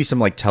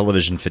like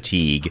television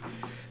fatigue.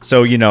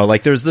 So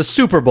like there's the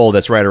Super Bowl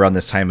that's right around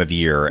this time of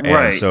year, and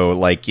right.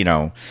 So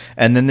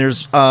and then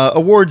there's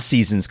award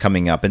seasons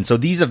coming up, and so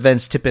these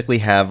events typically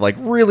have like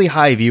really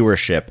high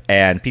viewership,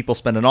 and people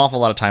spend an awful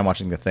lot of time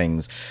watching the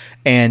things,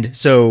 and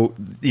so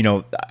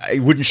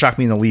it wouldn't shock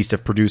me in the least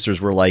if producers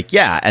were like,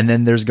 yeah, and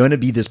then there's going to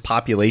be this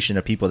population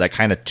of people that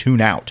kind of tune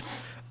out.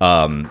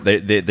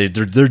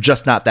 They're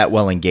just not that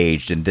well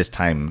engaged in this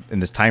time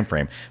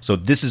frame. So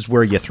this is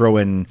where you throw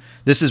in.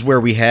 This is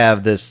where we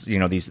have this.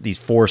 These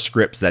four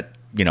scripts that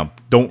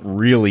don't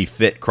really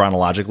fit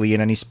chronologically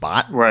in any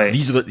spot. Right.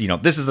 These are the.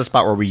 This is the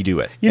spot where we do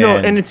it.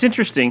 And it's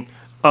interesting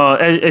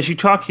as you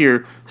talk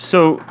here.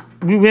 So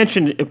we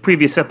mentioned a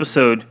previous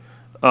episode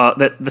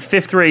that the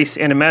fifth race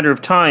and A Matter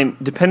of Time,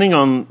 depending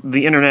on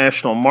the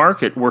international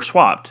market, were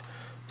swapped.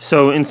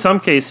 So in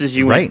some cases,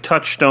 you went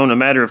Touchstone, A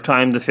Matter of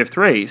Time, the fifth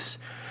race.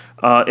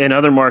 In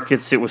other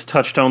markets, it was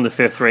Touchstone, the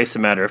fifth race, A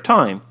Matter of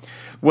Time.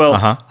 Well,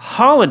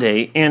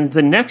 Holiday and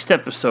the next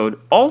episode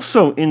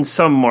also in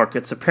some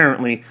markets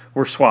apparently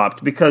were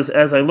swapped, because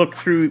as I look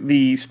through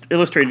the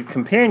Illustrated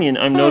Companion,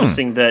 I'm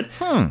noticing that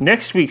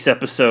next week's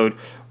episode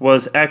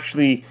was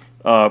actually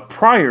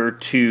prior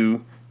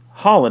to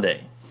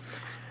Holiday.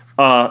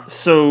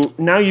 So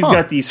now you've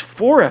got these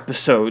four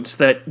episodes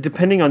that,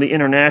 depending on the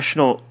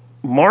international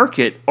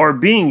market, are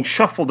being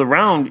shuffled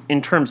around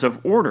in terms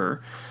of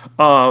order,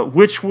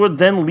 which would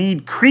then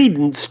lead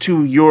credence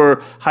to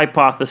your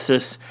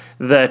hypothesis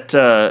that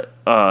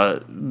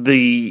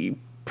the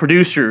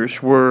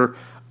producers were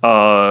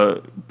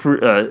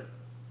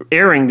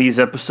airing these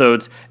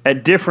episodes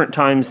at different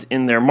times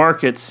in their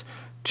markets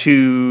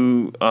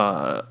to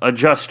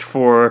adjust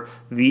for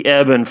the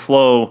ebb and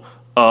flow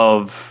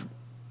of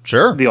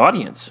the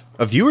audience.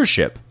 A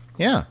viewership,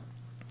 yeah.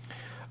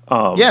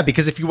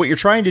 Because what you're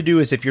trying to do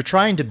is, if you're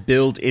trying to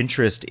build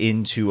interest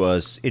into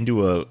a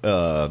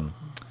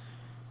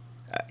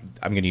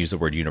I'm going to use the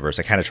word universe.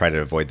 I kind of try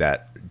to avoid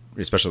that,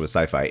 especially with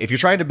sci-fi. If you're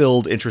trying to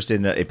build interest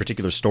in a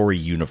particular story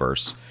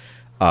universe,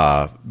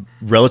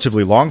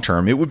 relatively long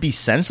term, it would be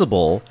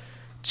sensible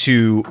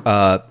to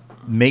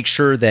make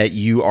sure that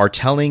you are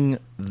telling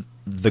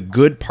the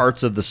good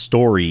parts of the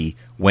story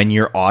when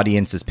your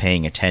audience is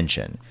paying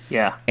attention.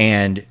 Yeah,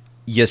 and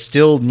you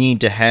still need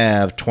to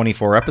have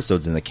 24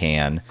 episodes in the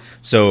can,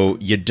 so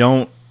you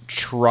don't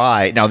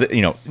try. Now,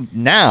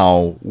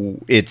 now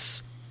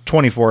it's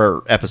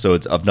 24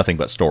 episodes of nothing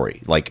but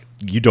story. Like,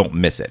 you don't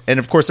miss it. And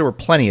of course, there were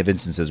plenty of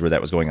instances where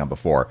that was going on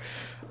before,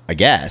 I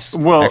guess.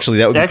 Well, actually,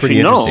 that would be pretty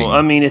interesting. No.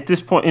 I mean, at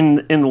this point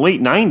in the late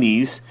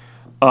 90s,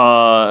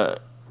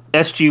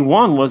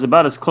 SG-1 was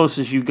about as close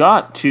as you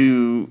got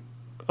to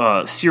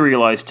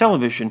serialized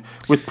television,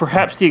 with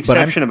perhaps the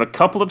exception of a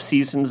couple of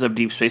seasons of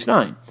Deep Space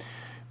Nine,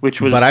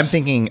 which was... But I'm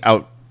thinking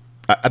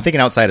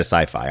outside of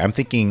sci-fi. I'm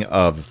thinking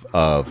of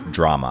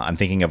drama. I'm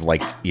thinking of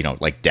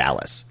like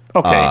Dallas.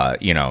 Okay.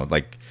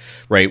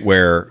 Right,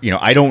 where,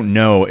 I don't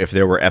know if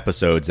there were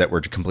episodes that were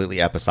completely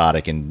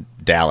episodic in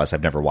Dallas.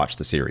 I've never watched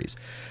the series.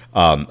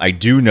 I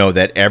do know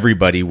that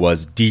everybody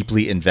was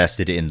deeply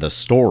invested in the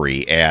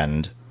story,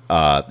 and,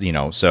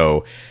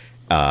 so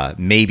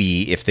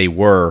maybe if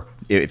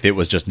it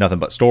was just nothing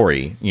but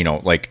story,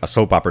 like a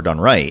soap opera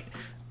done right,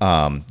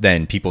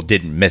 then people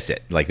didn't miss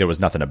it. Like, there was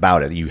nothing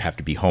about it. You have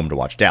to be home to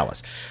watch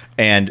Dallas.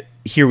 And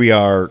here we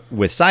are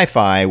with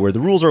sci-fi, where the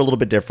rules are a little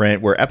bit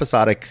different, where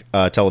episodic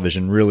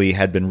television really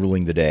had been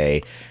ruling the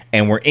day,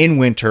 and we're in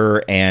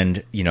winter,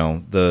 and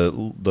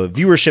the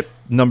viewership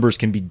numbers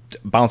can be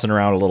bouncing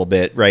around a little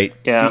bit, right?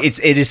 Yeah, it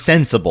is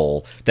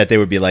sensible that they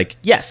would be like,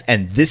 yes,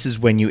 and this is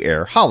when you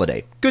air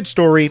Holiday. Good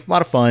story, a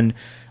lot of fun.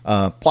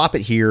 Plop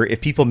it here.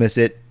 If people miss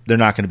it, they're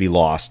not going to be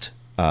lost.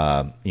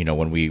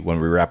 When we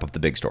wrap up the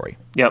big story.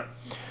 Yep.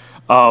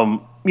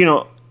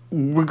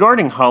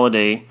 Regarding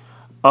Holiday.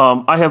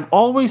 I have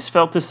always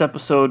felt this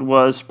episode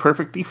was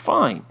perfectly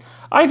fine.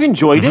 I've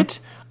enjoyed it,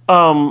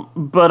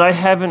 but I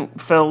haven't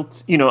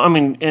felt,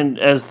 and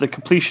as the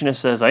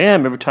completionist as I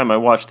am, every time I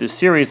watch this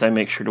series, I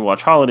make sure to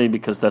watch Holiday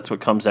because that's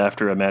what comes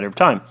after A Matter of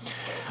Time.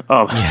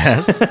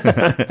 Yes.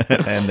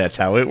 And that's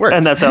how it works.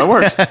 And that's how it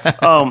works.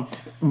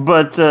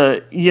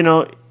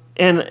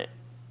 And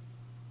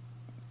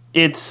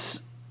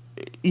it's,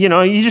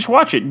 you just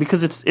watch it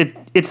because it's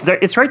there,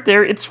 it's right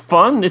there. It's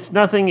fun. It's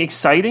nothing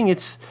exciting.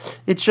 It's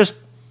just,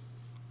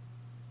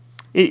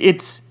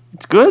 it's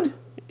good.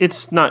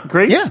 It's not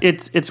great. Yeah.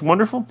 It's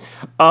wonderful.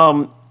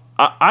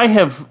 I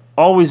have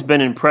always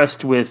been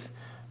impressed with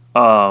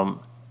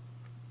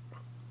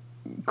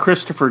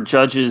Christopher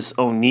Judge's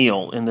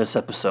O'Neill in this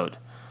episode.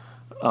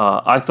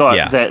 I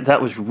thought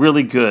that was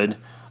really good.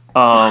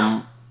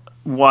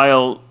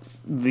 While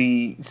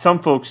some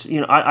folks,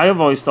 I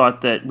have always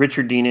thought that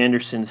Richard Dean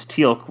Anderson's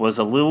Teal'c was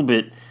a little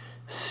bit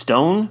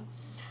stone.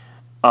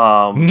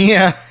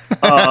 Yeah.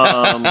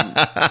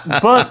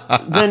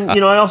 But then,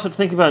 I also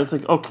think about it, it's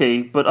like,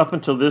 okay, but up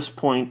until this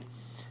point,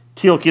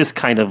 Teal'c is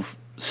kind of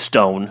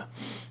stone.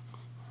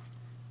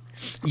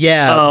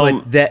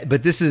 Yeah,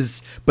 but this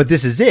is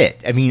it.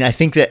 I mean, I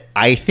think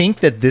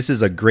that this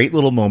is a great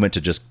little moment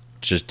to just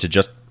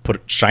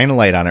shine a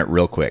light on it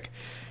real quick.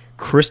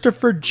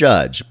 Christopher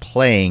Judge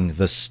playing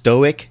the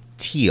stoic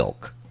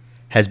Teal'c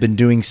has been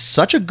doing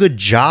such a good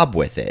job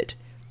with it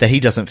that he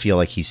doesn't feel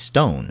like he's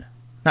stone.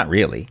 Not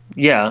really.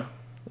 Yeah.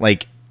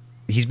 Like,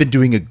 he's been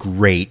doing a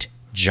great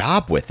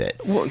job with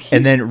it. Well,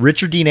 and then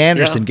Richard Dean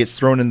Anderson gets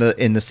thrown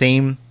in the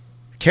same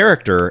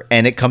character,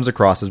 and it comes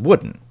across as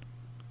wooden.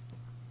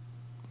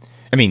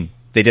 I mean,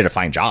 they did a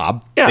fine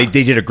job. Yeah. They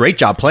did a great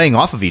job playing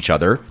off of each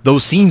other.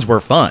 Those scenes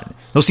were fun.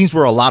 Those scenes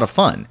were a lot of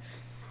fun.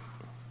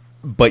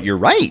 But you're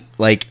right.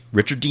 Like,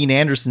 Richard Dean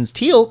Anderson's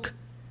Teal'c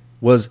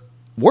was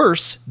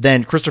worse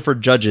than Christopher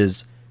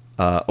Judge's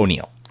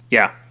O'Neill.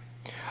 Yeah.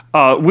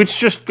 Which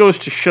just goes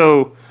to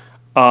show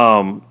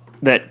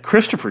that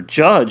Christopher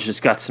Judge has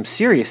got some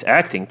serious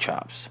acting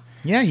chops.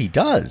 Yeah, he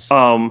does.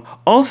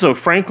 Also,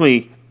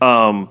 frankly,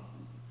 now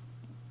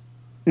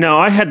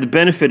I had the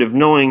benefit of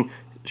knowing,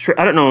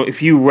 I don't know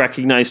if you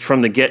recognized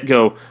from the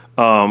get-go,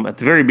 at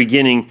the very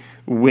beginning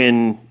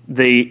when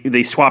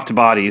they swapped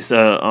bodies,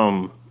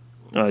 Jackson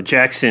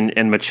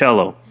and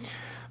Michello,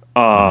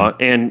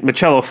 and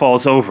Michello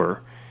falls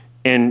over,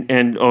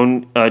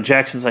 and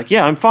Jackson's like,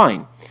 yeah, I'm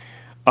fine.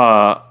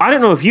 I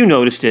don't know if you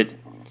noticed it,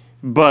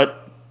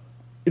 but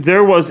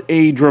there was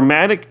a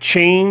dramatic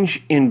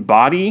change in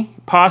body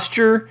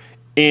posture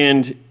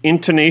and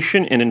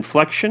intonation and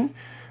inflection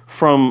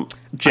from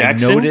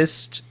Jackson.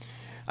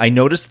 I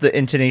noticed the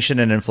intonation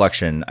and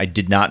inflection. I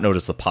did not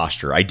notice the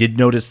posture. I did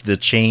notice the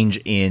change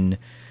in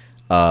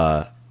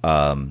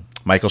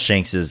Michael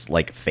Shanks's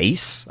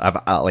face,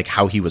 like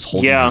how he was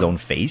holding his own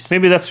face.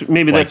 Maybe that's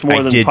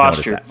more than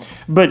posture.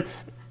 But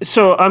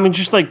so I mean,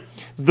 just like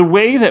the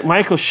way that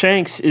Michael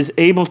Shanks is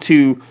able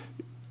to,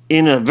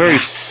 in a very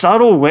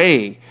subtle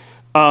way,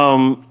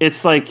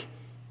 it's like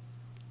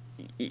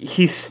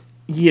he's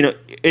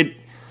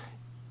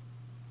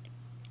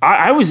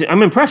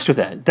I'm impressed with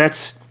that.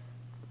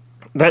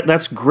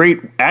 That's great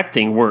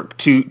acting work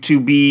to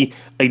be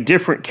a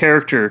different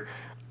character,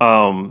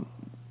 and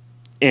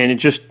it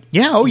just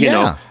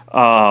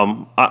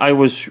I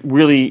was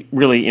really,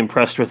 really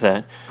impressed with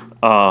that.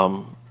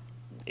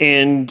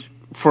 And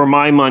for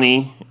my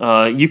money,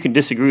 you can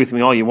disagree with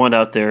me all you want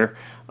out there.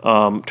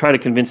 Try to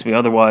convince me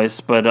otherwise,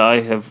 but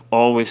I have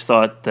always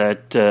thought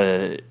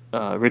that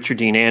Richard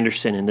Dean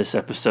Anderson in this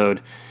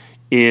episode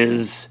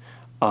is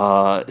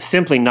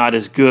simply not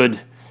as good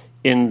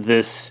in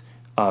this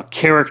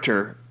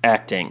character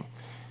acting,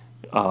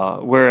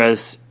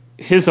 whereas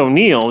his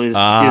O'Neill is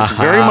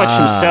very much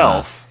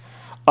himself,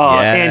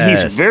 and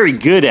he's very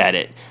good at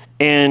it,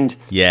 and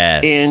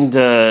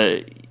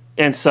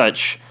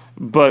such.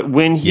 But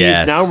when he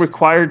is now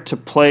required to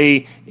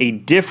play a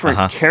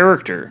different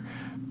character,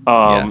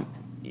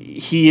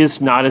 he is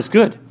not as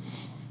good.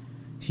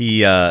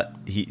 He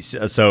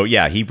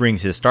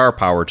brings his star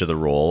power to the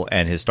role,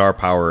 and his star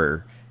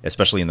power,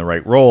 especially in the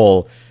right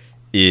role,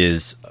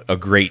 is a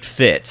great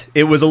fit.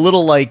 It was a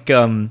little like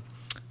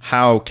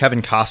how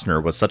Kevin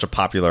Costner was such a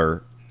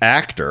popular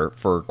actor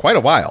for quite a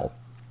while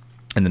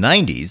in the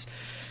 90s,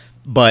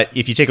 but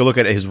if you take a look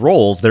at his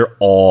roles, they're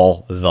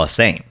all the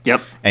same.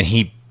 Yep. And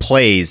he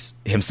plays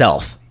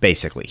himself,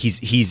 basically.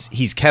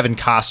 He's Kevin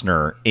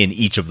Costner in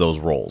each of those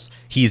roles.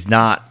 He's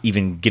not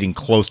even getting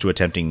close to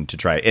attempting to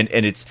try, and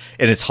it's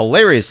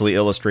hilariously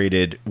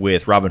illustrated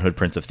with Robin Hood,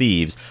 Prince of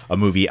Thieves, a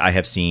movie I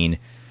have seen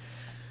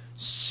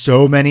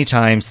so many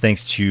times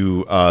thanks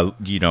to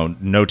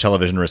no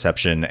television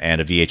reception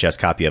and a VHS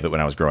copy of it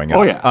when I was growing up.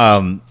 Oh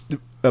yeah.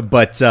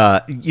 But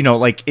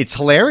it's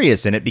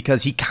hilarious in it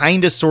because he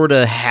kind of sort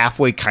of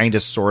halfway kind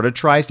of sort of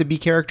tries to be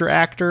character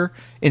actor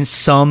in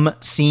some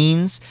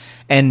scenes,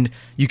 and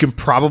you can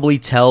probably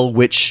tell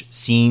which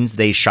scenes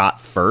they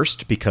shot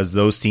first because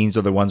those scenes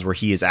are the ones where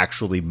he is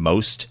actually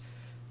most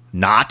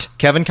not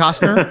Kevin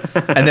Costner,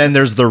 and then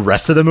there's the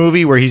rest of the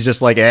movie where he's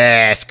just like,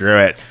 screw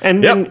it.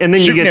 And then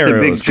you get the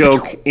big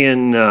joke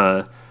in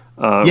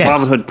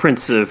Robin Hood,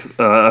 Prince of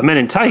Men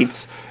in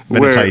Tights,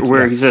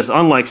 where he says,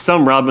 unlike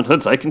some Robin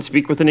Hoods, I can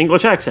speak with an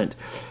English accent.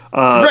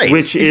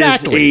 Which is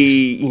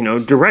a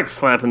direct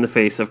slap in the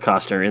face of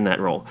Costner in that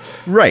role.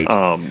 Right.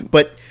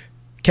 But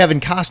Kevin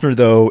Costner,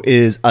 though,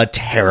 is a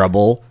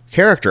terrible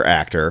character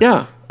actor.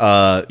 Yeah.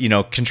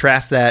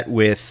 Contrast that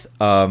with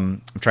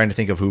I'm trying to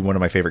think of who one of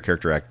my favorite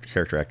character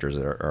actors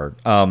are.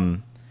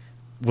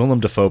 Willem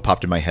Dafoe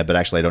popped in my head, but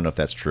actually I don't know if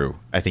that's true.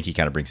 I think he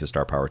kind of brings his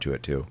star power to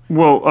it too.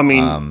 Well, I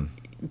mean,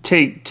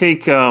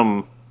 take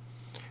Armin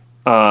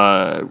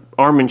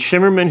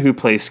Shimmerman, who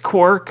plays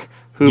Quark,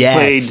 who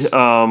played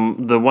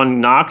the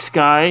one Knox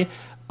guy.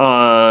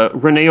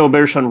 Rene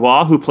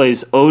Auberjonois, who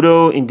plays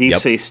Odo in Deep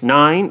Space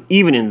Nine.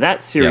 Even in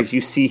that series,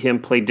 you see him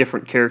play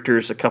different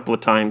characters a couple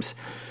of times.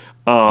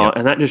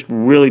 And that just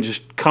really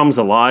just comes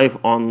alive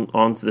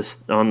on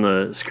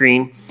the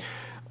screen.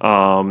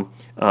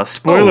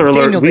 Spoiler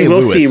alert: we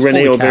will see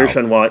Rene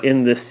Auberjonois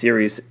in this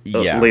series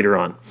later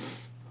on.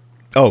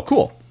 Oh,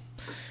 cool!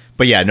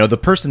 But yeah, no, the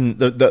person,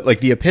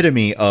 the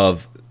epitome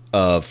of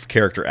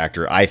character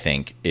actor, I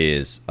think,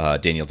 is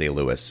Daniel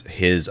Day-Lewis.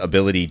 His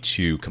ability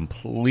to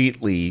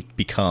completely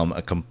become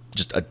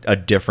just a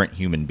different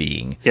human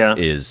being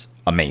is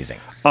amazing.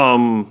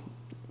 Pirates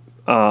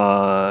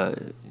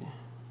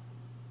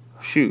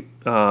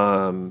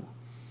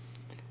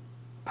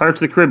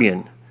of the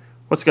Caribbean.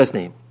 What's the guy's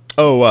name?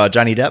 Oh,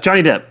 Johnny Depp.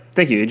 Johnny Depp.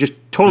 Thank you. It just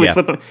totally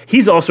flipped him.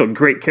 He's also a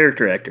great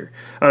character actor.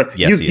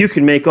 Yes, you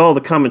can make all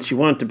the comments you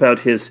want about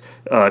his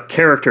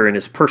character and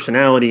his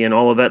personality and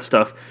all of that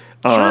stuff.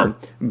 Sure.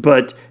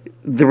 But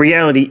the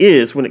reality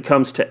is, when it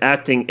comes to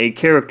acting a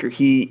character,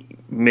 he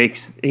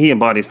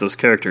embodies those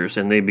characters,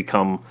 and they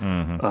become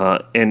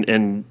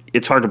and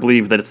it's hard to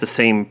believe that it's the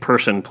same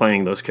person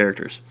playing those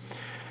characters.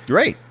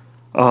 Right.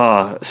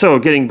 So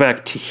getting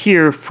back to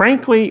here,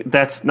 frankly,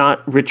 that's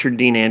not Richard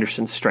Dean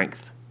Anderson's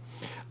strength.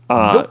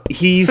 Nope.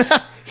 He's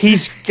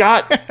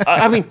got.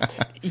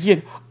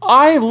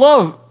 I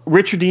love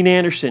Richard Dean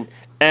Anderson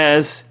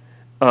as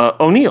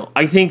O'Neill.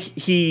 I think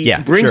he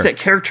brings that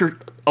character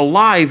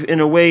alive in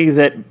a way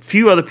that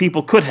few other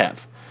people could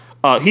have.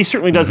 He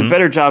certainly does a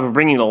better job of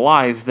bringing it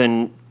alive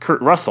than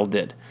Kurt Russell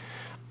did.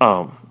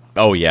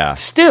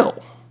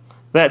 Still,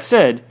 that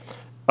said,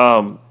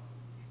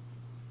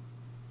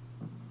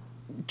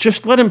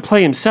 just let him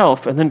play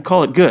himself and then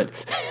call it good.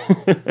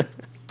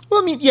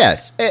 Well, I mean,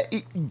 yes,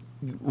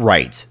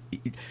 right.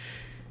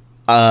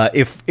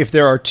 If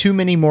there are too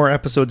many more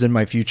episodes in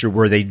my future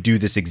where they do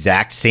this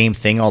exact same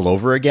thing all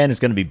over again, it's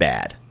going to be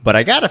bad. But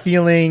I got a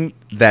feeling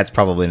that's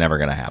probably never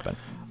going to happen.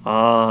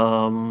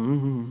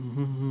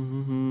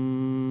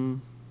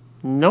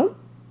 No.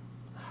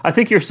 I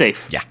think you're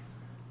safe. Yeah.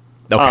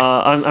 Okay.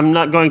 I'm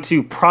not going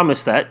to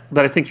promise that,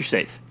 but I think you're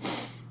safe.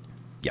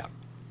 Yeah.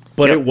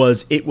 But it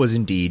was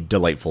indeed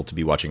delightful to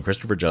be watching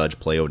Christopher Judge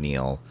play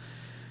O'Neill.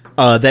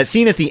 That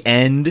scene at the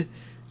end,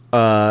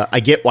 I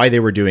get why they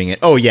were doing it.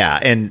 Oh, yeah.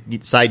 And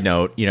side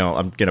note,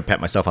 I'm going to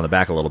pat myself on the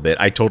back a little bit.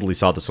 I totally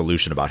saw the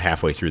solution about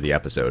halfway through the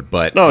episode.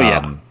 But,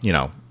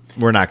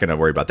 we're not going to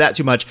worry about that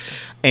too much.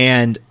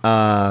 And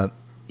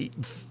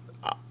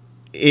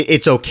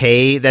it's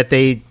okay that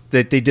they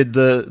did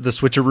the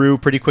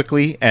switcheroo pretty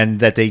quickly,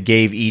 and that they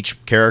gave each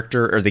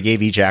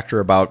actor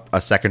about a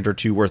second or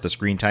two worth of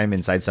screen time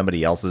inside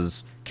somebody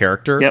else's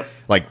character,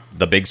 like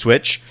the big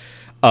switch.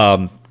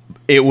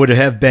 It would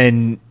have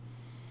been.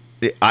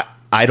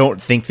 I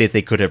don't think that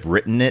they could have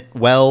written it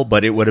well,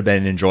 but it would have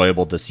been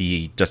enjoyable to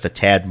see just a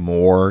tad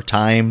more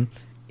time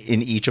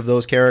in each of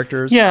those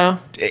characters. Yeah.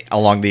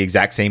 Along the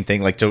exact same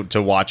thing, like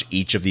to watch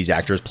each of these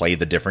actors play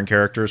the different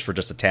characters for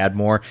just a tad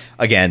more.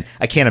 Again,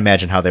 I can't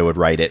imagine how they would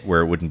write it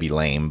where it wouldn't be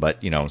lame, but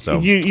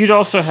so you'd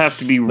also have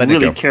to be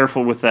really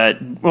careful with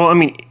that. Well, I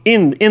mean,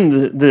 in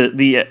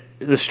the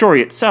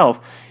story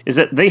itself is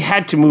that they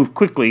had to move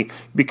quickly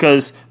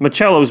because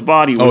Machello's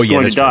body was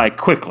going to die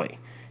quickly.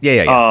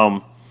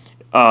 Yeah.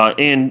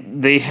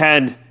 And they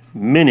had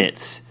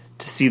minutes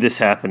to see this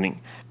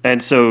happening.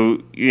 And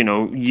so,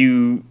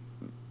 you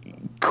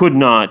could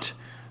not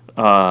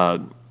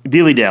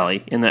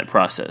dilly-dally in that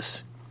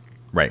process.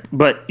 Right.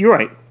 But you're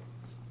right.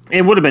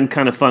 It would have been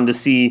kind of fun to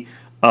see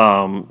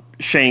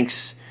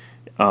Shanks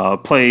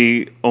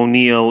play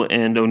O'Neill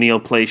and O'Neill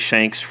play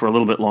Shanks for a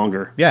little bit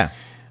longer. Yeah.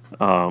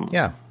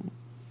 Yeah.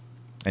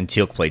 And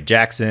Teal'c played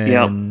Jackson.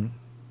 Yeah.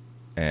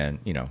 And,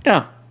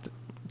 Yeah.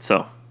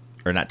 So.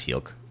 Or not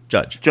Teal'c.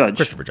 Judge.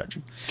 Christopher Judge.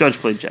 Judge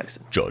played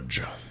Jackson.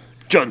 Judge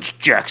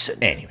Jackson.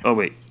 Anyway. Oh,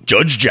 wait.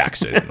 Judge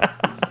Jackson.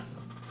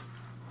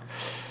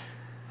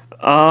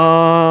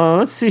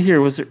 Let's see here.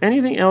 Was there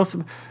anything else?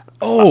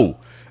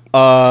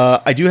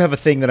 I do have a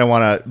thing that I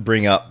want to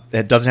bring up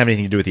that doesn't have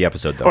anything to do with the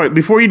episode, though. All right,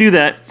 before you do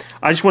that,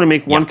 I just want to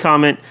make one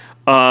comment.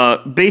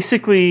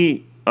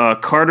 Basically,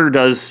 Carter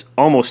does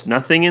almost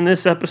nothing in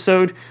this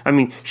episode. I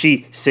mean,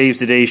 she saves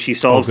the day, she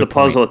solves the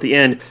puzzle at the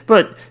end,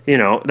 but,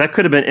 that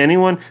could have been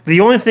anyone.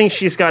 The only thing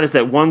she's got is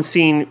that one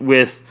scene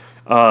with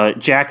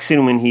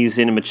Jackson when he's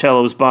in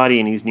Michello's body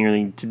and he's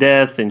nearly to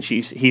death, and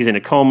he's in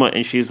a coma,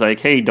 and she's like,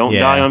 "Hey, don't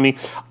die on me."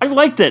 I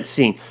like that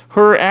scene.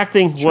 Her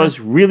acting was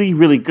really,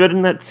 really good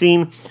in that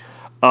scene.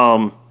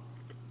 I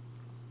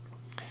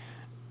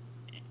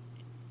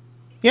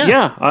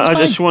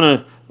just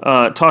want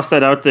to toss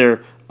that out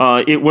there.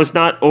 It was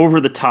not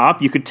over the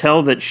top. You could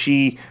tell that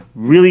she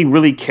really,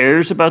 really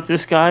cares about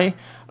this guy,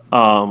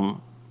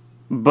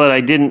 but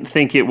I didn't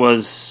think it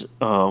was.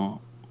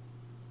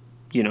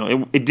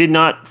 It did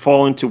not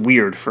fall into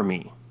weird for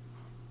me.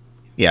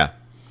 Yeah.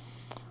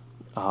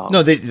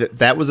 No,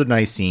 that was a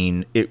nice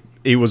scene.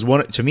 It was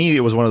to me.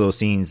 It was one of those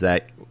scenes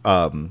that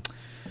I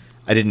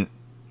didn't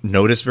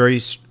notice very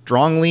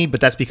strongly, but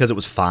that's because it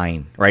was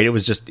fine, right? It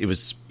was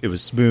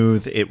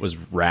smooth. It was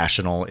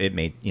rational. It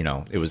made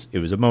it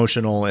was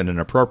emotional in an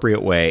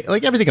appropriate way.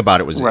 Like everything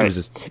about it was.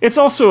 Right. It's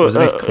also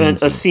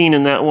a scene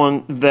in that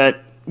one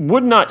that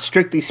would not,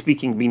 strictly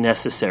speaking, be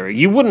necessary.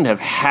 You wouldn't have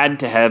had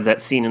to have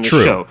that scene in the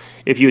show.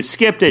 If you had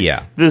skipped it,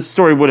 the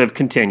story would have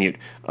continued.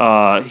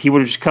 He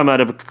would have just come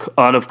out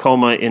of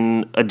coma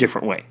in a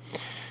different way.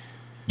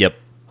 Yep.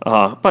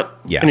 But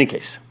in any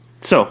case,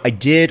 so I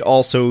did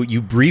also.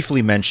 You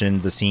briefly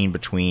mentioned the scene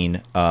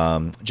between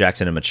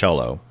Jackson and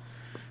Michello,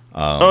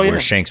 where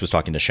Shanks was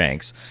talking to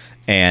Shanks,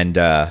 and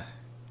that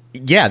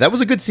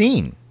was a good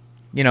scene.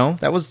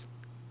 That was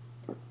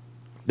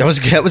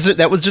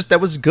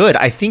good.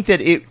 I think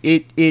that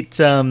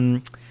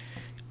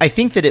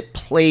it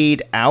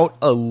played out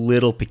a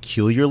little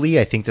peculiarly.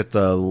 I think that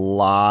the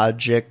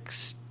logic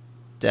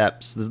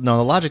steps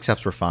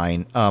were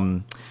fine.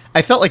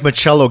 I felt like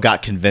Michello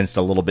got convinced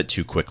a little bit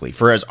too quickly,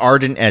 for as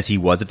ardent as he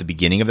was at the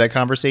beginning of that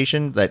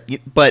conversation. But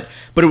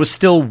it was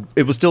still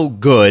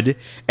good,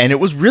 and it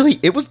was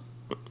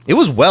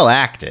well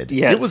acted.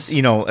 Yes. It was,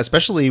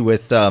 especially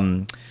with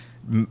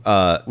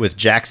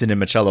Jackson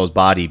and Michello's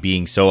body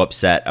being so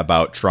upset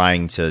about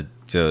trying to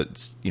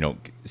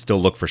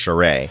still look for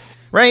Charest,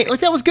 right?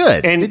 Like that was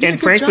good. And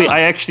frankly,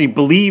 I actually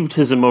believed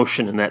his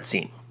emotion in that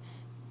scene.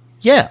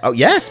 Yeah. Oh,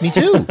 yes, me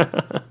too.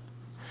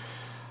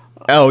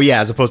 Oh, yeah,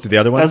 as opposed to the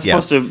other ones? As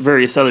opposed to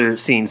various other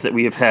scenes that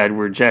we have had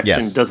where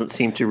Jackson doesn't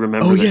seem to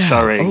remember that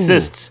Charest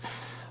exists.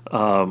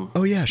 Charest.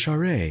 Oh, yeah.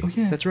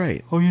 That's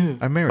right. Oh, yeah.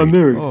 I'm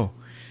married. Oh.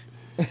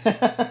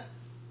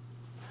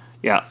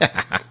 Yeah.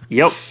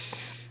 Yep.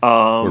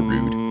 We're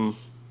rude.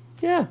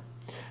 Yeah.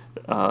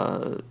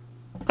 I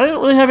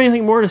don't really have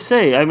anything more to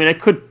say. I mean, I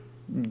could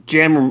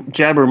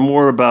jabber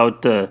more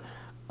about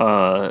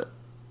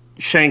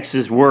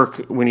Shanks's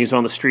work when he's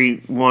on the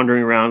street,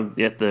 wandering around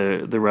at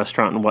the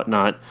restaurant and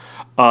whatnot.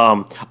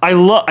 I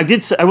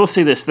will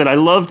say this, that I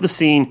loved the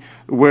scene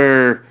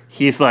where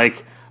he's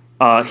like,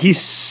 he's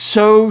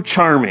so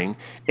charming,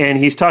 and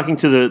he's talking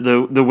to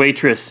the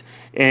waitress,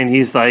 and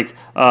he's like,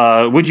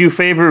 would you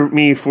favor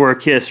me for a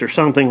kiss or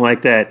something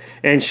like that?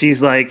 And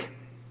she's like,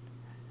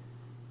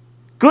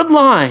 good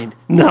line.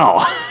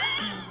 No.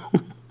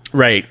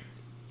 Right.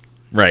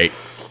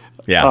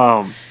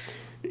 Yeah.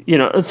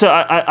 So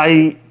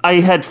I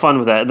had fun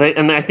with that,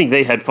 and I think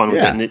they had fun with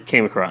it, and it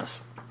came across.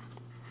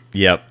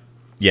 Yep.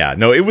 Yeah.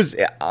 No, it was.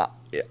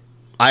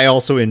 I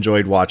also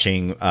enjoyed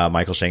watching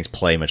Michael Shanks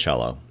play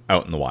Michello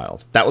out in the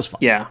wild. That was fun.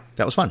 Yeah.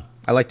 That was fun.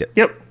 I liked it.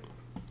 Yep.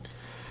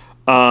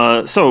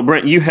 So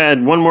Brent, you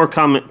had one more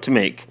comment to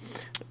make.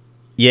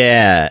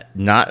 Yeah,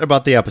 not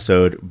about the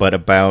episode, but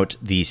about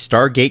the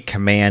Stargate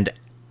Command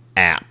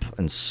app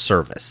and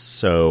service.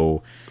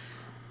 So,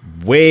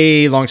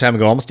 way long time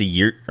ago, almost a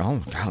year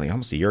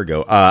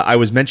ago, I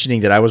was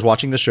mentioning that I was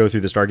watching the show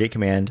through the Stargate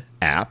Command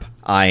app.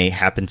 I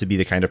happen to be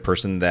the kind of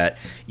person that,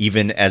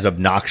 even as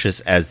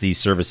obnoxious as these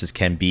services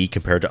can be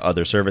compared to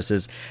other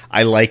services,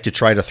 I like to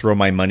try to throw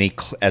my money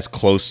as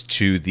close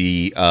to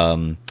the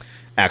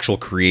actual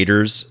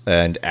creators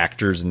and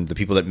actors and the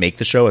people that make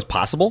the show as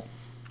possible.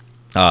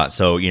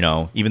 So,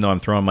 even though I'm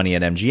throwing money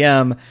at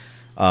MGM,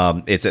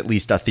 it's at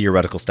least a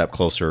theoretical step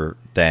closer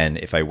than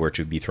if I were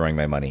to be throwing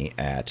my money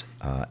at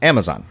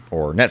Amazon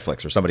or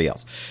Netflix or somebody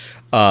else.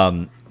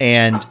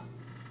 And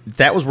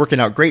that was working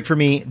out great for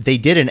me. They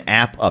did an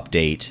app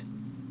update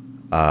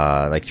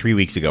like 3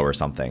 weeks ago or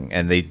something,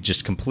 and they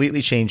just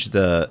completely changed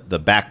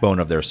the backbone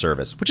of their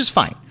service, which is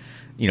fine.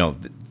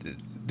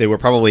 They were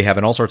probably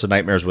having all sorts of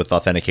nightmares with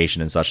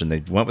authentication and such, and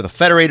they went with a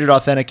federated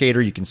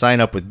authenticator. You can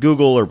sign up with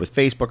Google or with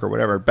Facebook or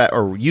whatever,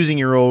 or using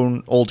your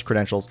own old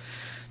credentials.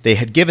 They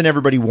had given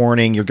everybody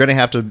warning, you're going to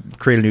have to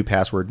create a new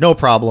password, no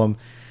problem.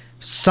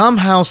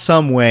 Somehow,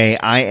 some way,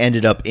 I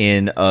ended up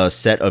in a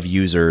set of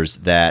users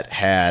that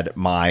had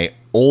my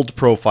old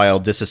profile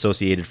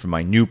disassociated from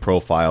my new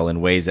profile in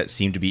ways that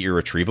seemed to be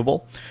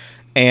irretrievable.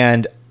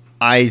 And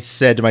I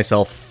said to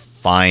myself,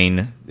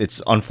 fine,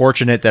 it's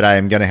unfortunate that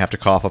I'm going to have to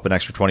cough up an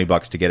extra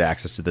 $20 to get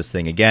access to this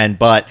thing again,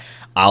 but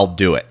I'll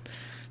do it.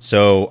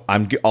 So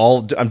I'm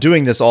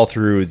doing this all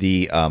through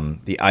the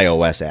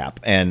iOS app,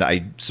 and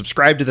I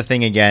subscribed to the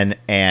thing again,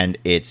 and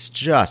it's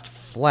just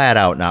flat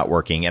out not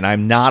working. And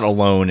I'm not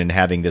alone in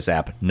having this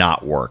app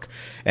not work.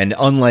 And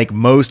unlike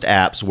most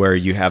apps where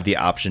you have the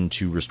option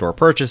to restore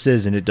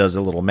purchases and it does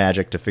a little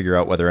magic to figure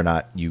out whether or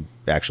not you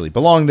actually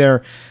belong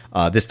there,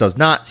 this does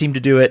not seem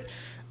to do it.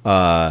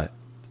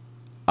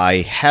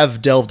 I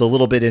have delved a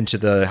little bit into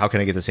the how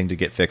can I get this thing to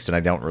get fixed, and I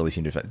don't really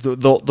seem to.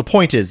 The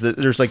point is that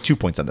there's like 2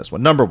 points on this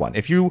one. Number one,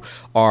 if you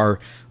are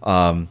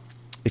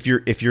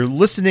if you're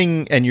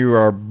listening and you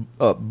are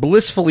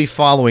blissfully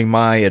following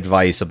my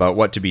advice about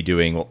what to be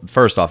doing, well,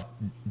 first off,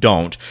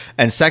 don't,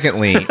 and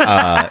secondly,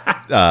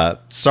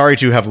 sorry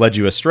to have led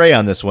you astray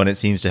on this one. It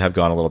seems to have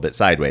gone a little bit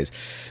sideways.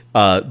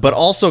 But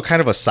also,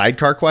 kind of a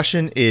sidecar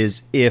question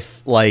is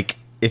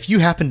if you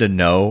happen to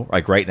know,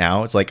 like right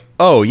now, it's like,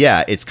 oh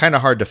yeah, it's kind of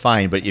hard to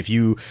find, but if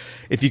you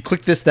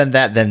click this, then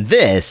that, then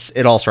this,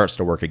 it all starts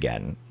to work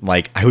again.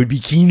 Like, I would be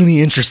keenly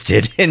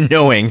interested in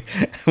knowing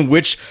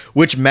which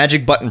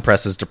magic button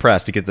presses to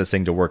press to get this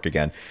thing to work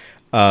again.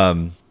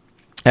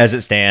 As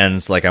it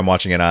stands, like I'm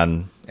watching it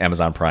on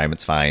Amazon Prime,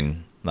 it's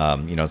fine.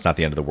 It's not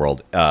the end of the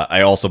world. I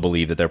also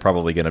believe that they're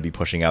probably going to be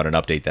pushing out an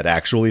update that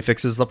actually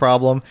fixes the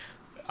problem.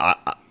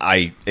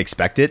 I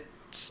expect it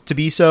to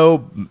be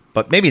so,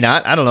 but maybe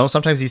not. I don't know.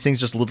 Sometimes these things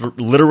just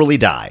literally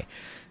die.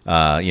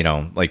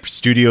 Like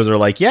studios are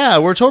like, yeah,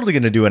 we're totally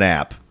going to do an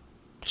app.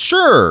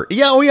 Sure.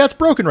 Yeah. Oh yeah, it's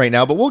broken right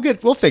now, but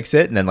we'll fix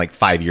it. And then like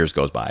 5 years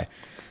goes by.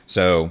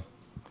 So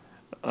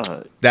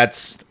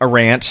that's a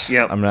rant.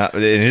 Yeah. I'm not,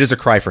 and it is a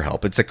cry for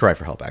help. It's a cry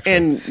for help, actually.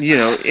 And,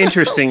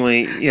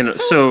 interestingly,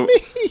 so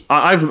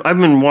I've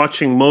been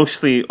watching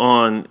mostly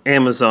on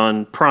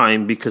Amazon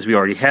Prime because we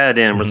already had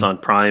Amazon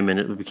Prime and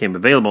it became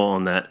available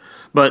on that.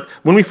 But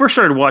when we first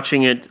started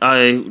watching it,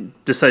 I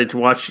decided to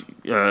watch,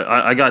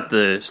 I got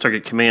the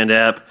Stargate Command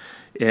app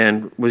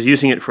and was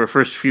using it for the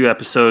first few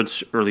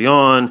episodes early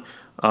on.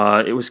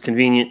 It was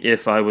convenient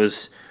if I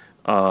was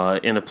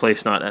in a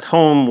place not at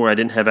home where I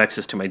didn't have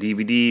access to my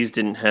DVDs,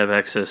 didn't have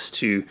access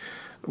to,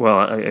 well,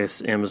 I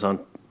guess Amazon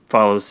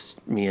follows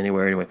me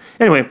anywhere anyway.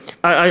 Anyway,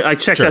 I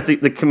checked out the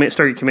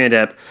Stargate Command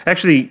app.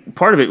 Actually,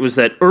 part of it was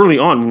that early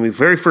on, when we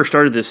very first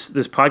started this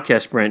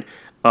podcast, Brent,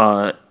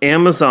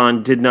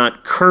 Amazon did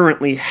not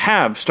currently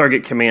have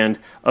Stargate Command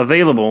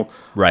available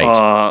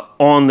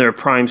on their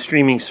Prime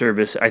streaming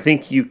service. I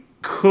think you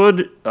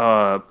could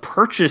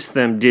purchase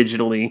them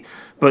digitally,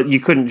 but you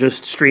couldn't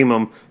just stream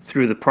them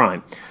through the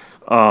Prime.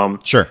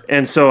 Sure.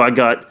 And so I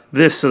got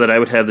this so that I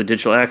would have the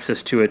digital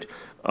access to it.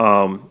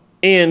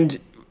 And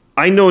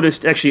I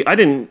noticed, actually,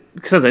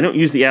 because I don't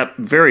use the app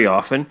very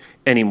often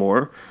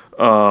anymore.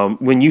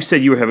 When you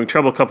said you were having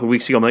trouble a couple of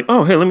weeks ago, I'm like,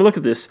 oh, hey, let me look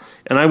at this.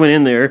 And I went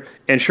in there,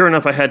 and sure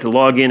enough, I had to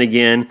log in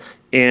again.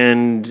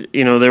 And,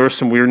 there was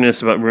some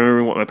weirdness about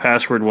remembering what my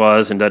password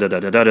was and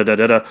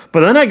da-da-da-da-da-da-da-da.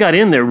 But then I got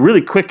in there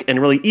really quick and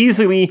really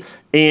easily,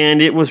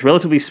 and it was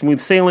relatively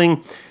smooth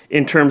sailing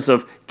in terms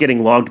of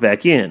getting logged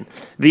back in.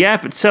 The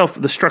app itself,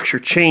 the structure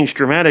changed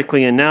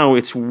dramatically, and now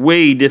it's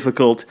way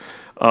difficult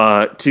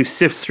to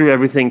sift through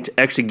everything to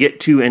actually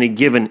get to any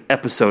given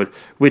episode,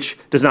 which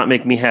does not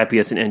make me happy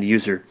as an end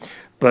user.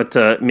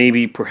 But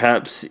maybe,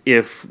 perhaps,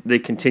 if they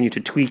continue to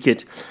tweak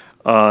it,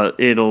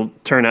 it'll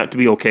turn out to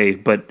be okay.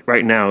 But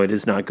right now, it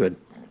is not good.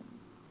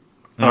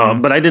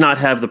 But I did not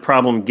have the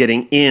problem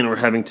getting in or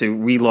having to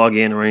re-log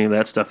in or any of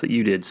that stuff that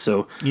you did.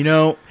 So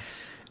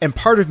and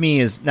part of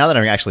me is, now that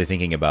I'm actually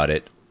thinking about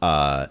it,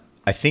 I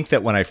think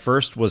that when I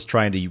first was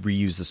trying to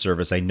reuse the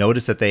service, I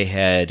noticed that they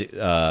had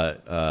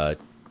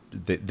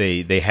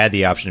they had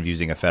the option of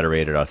using a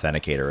federated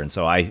authenticator, and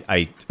so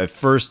I at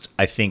first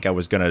I think I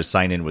was going to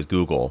sign in with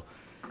Google.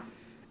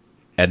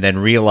 And then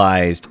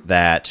realized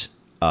that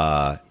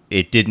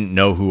it didn't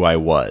know who I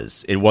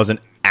was. It wasn't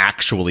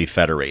actually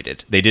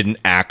federated. They didn't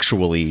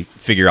actually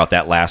figure out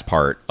that last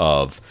part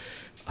of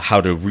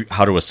how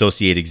to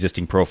associate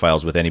existing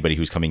profiles with anybody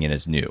who's coming in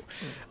as new.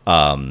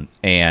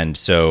 And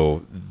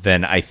so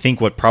then I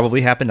think what probably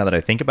happened, now that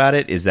I think about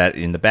it, is that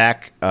in the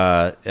back,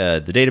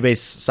 the database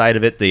side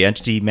of it, the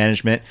entity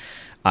management,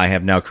 I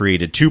have now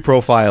created 2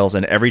 profiles,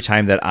 and every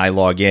time that I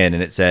log in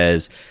and it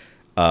says,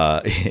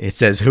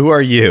 who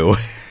are you?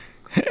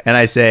 And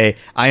I say,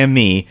 I am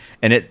me,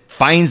 and it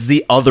finds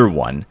the other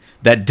one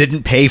that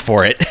didn't pay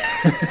for it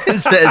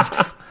and says,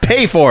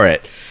 pay for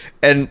it.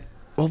 And,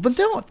 but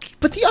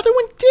the other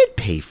one did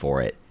pay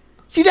for it.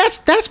 See,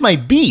 that's my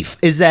beef,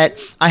 is that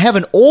I have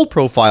an old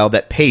profile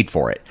that paid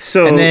for it.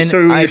 So, and then so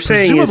you're I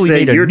saying is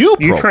that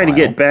you're trying to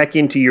get back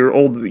into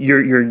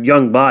your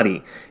young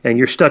body, and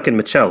you're stuck in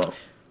Machello.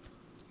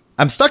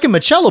 I'm stuck in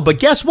Machello, but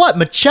guess what?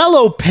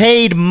 Machello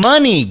paid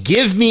money.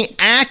 Give me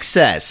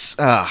access.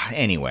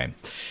 Anyway.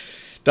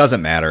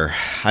 Doesn't matter.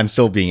 I'm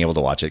still being able to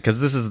watch it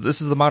because this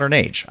is the modern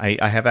age.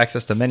 I have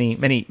access to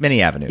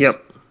many avenues.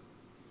 Yep.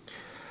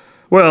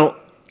 Well,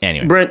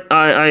 anyway, Brent,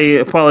 I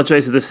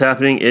apologize for this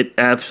happening. It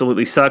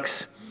absolutely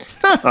sucks.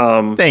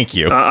 Thank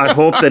you. I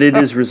hope that it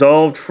is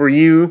resolved for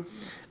you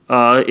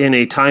in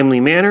a timely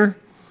manner.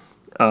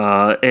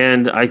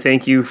 And I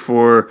thank you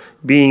for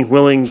being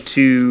willing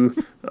to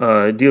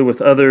deal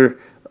with other,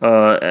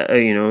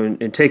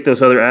 and take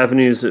those other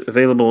avenues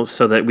available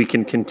so that we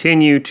can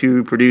continue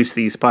to produce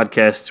these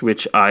podcasts,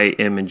 which I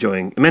am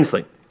enjoying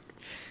immensely.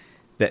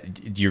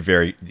 You're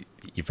very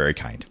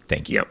kind.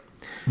 Thank you. Yep.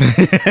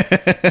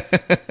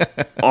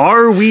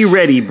 Are we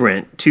ready,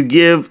 Brent, to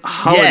give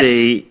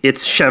Holiday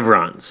its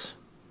chevrons?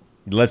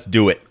 Let's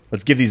do it.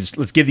 Let's give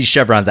these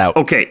chevrons out.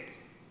 Okay.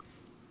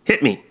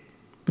 Hit me.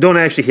 Don't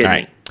actually hit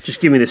me.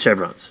 Just give me the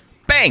chevrons.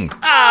 Bang!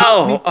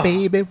 Oh, hit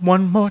me, baby,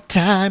 one more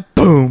time.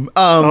 Boom.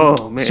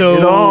 Man. So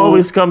it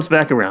always comes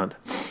back around.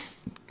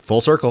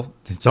 Full circle.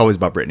 It's always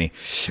about Brittany.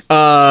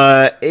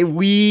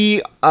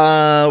 We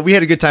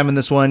had a good time in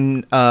this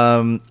one.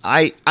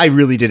 I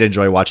really did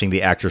enjoy watching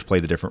the actors play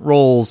the different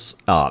roles.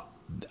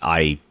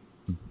 I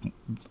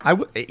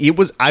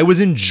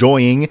was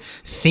enjoying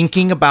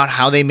thinking about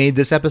how they made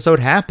this episode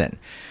happen.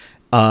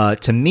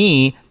 To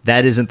me,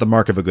 that isn't the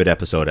mark of a good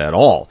episode at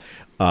all.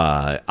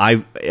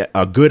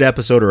 A good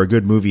episode or a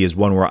good movie is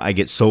one where I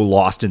get so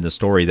lost in the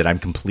story that I'm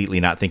completely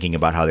not thinking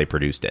about how they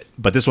produced it.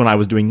 But this one, I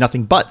was doing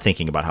nothing but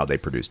thinking about how they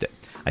produced it.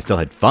 I still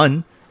had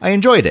fun. I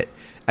enjoyed it.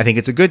 I think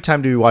it's a good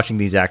time to be watching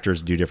these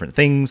actors do different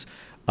things.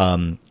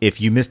 If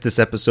you missed this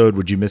episode,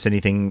 would you miss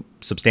anything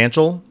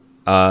substantial?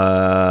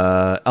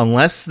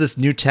 Unless this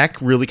new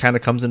tech really kind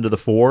of comes into the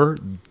fore,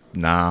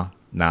 nah,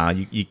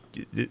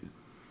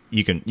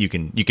 you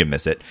can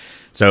miss it.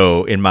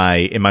 So in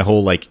my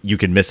whole like you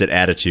can miss it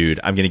attitude,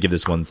 I'm going to give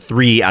this one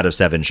 3 out of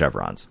 7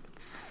 chevrons.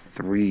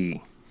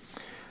 3.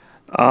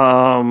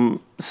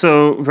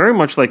 So very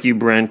much like you,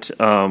 Brent,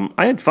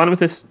 I had fun with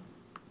this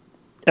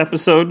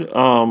episode.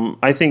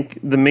 I think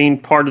the main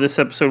part of this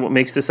episode, what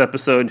makes this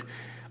episode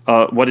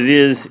what it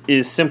is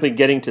simply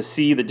getting to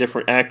see the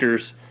different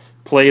actors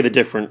play the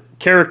different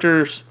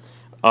characters.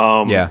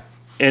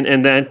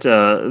 And that,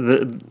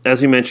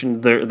 as we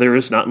mentioned, there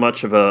is not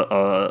much of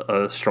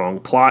a strong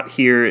plot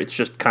here. It's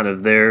just kind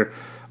of there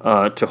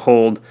to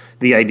hold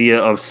the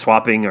idea of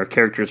swapping our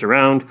characters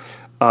around.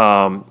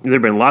 There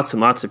have been lots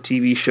and lots of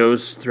TV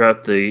shows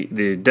throughout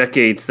the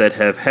decades that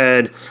have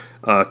had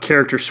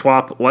character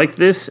swap like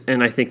this,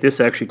 and I think this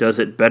actually does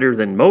it better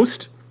than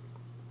most.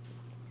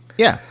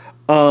 Yeah.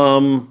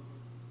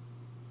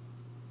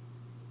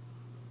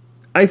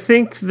 I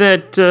think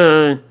that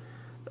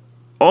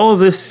all of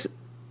this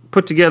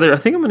put together, I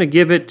think I'm going to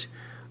give it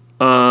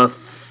I'm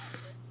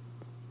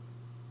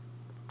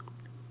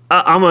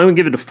going to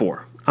give it a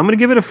 4. I'm going to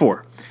give it a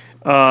 4.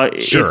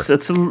 Sure.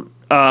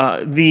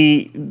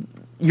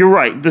 You're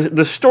right.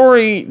 The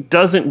story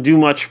doesn't do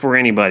much for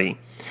anybody.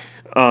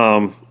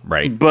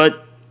 Right.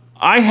 But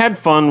I had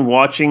fun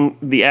watching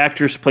the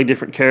actors play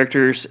different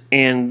characters,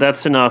 and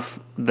that's enough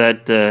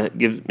that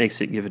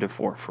makes it give it a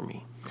 4 for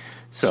me.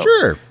 So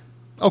sure.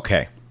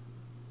 Okay.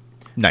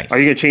 Nice. Are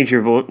you going to change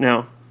your vote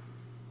now?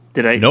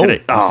 No,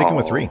 I'm sticking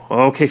with 3.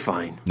 Okay,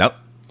 fine. Nope.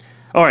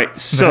 All right,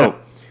 so,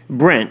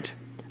 Brent,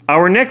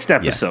 our next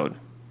episode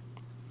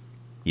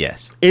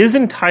is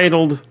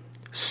entitled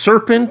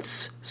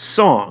Serpent's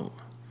Song.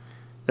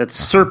 That's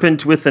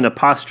serpent with an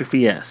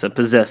apostrophe S, a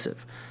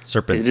possessive.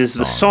 Serpent's It is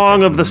the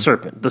song of the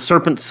serpent, the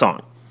serpent's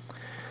song.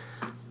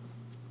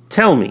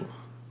 Tell me,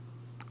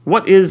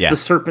 what is the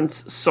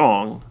serpent's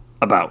song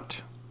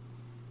about?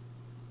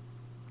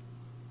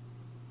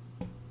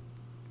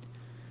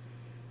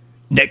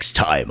 Next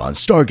time on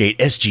Stargate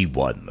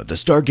SG-1, the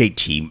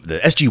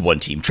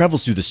SG-1 team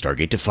travels through the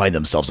Stargate to find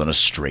themselves on a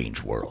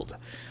strange world.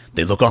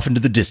 They look off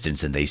into the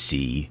distance and they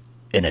see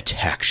an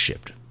attack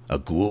ship, a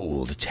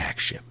Goa'uld attack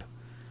ship.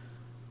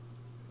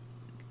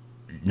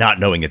 Not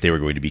knowing that they were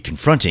going to be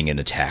confronting an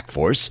attack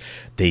force,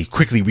 they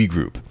quickly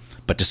regroup,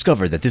 but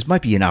discover that this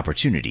might be an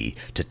opportunity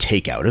to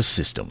take out a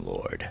system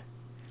lord.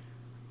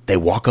 They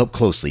walk up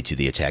closely to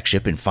the attack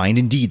ship and find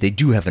indeed they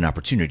do have an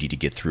opportunity to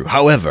get through.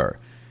 However,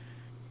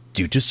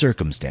 due to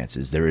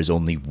circumstances, there is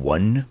only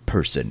one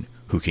person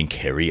who can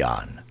carry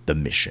on the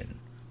mission.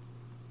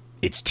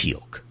 It's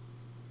Teal'c.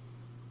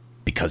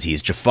 Because he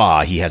is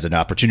Jaffa, he has an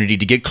opportunity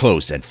to get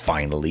close and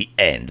finally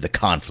end the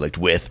conflict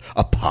with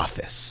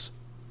Apophis.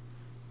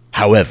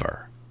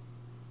 However,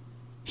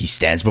 he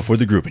stands before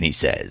the group and he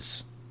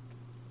says,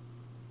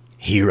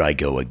 "Here I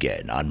go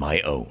again on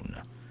my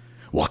own,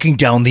 walking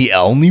down the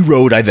only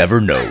road I've ever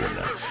known.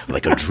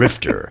 Like a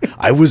drifter,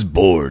 I was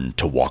born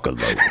to walk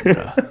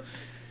alone."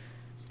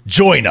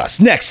 Join us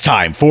next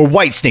time for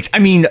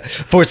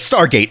for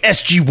Stargate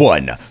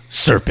SG-1,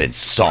 Serpent's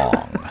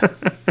Song.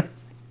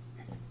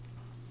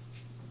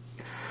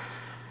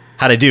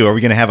 How'd I do? Are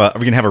we gonna have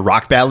a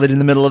rock ballad in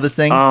the middle of this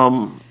thing?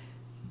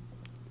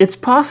 It's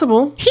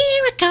possible. Here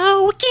I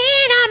go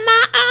again on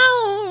my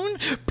own.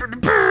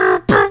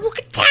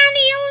 Walking down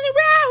the only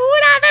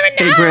road I've ever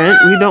known. Hey, Brent,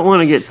 we don't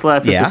want to get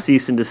slapped with a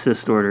cease and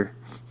desist order.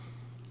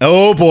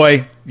 Oh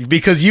boy,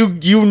 because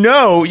you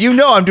know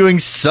I'm doing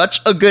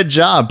such a good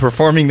job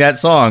performing that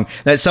song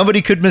that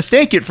somebody could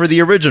mistake it for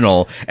the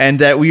original, and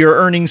that we are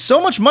earning so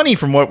much money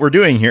from what we're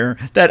doing here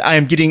that I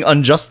am getting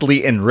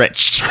unjustly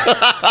enriched.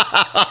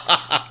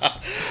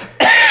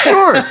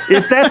 Sure.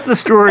 If that's the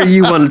story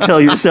you want to tell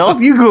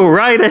yourself, you go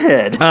right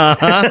ahead.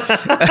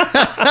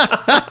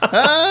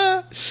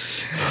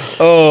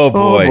 Oh,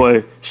 boy. Oh,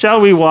 boy.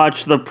 Shall we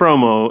watch the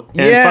promo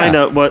and find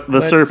out what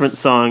the Serpent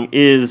Song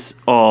is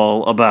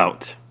all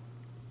about?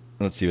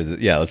 Let's see.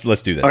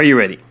 Let's do this. Are you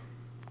ready?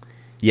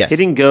 Yes.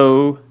 Hitting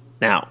go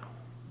now.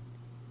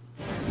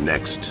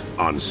 Next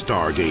on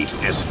Stargate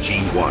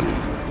SG-1.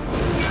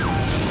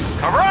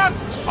 Cover up!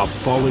 A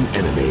fallen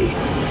enemy.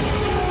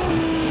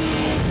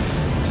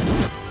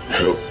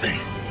 Help me.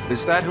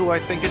 Is that who I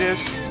think it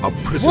is? A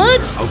prisoner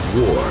of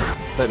war.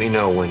 Let me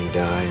know when he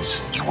dies.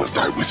 You will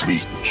die with me.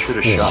 Should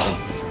have shot him.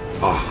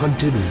 A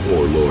hunted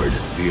warlord.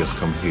 He has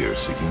come here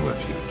seeking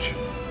refuge.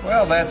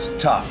 Well, that's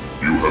tough.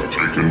 You have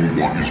taken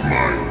what is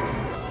mine.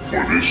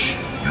 For this,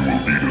 you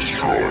will be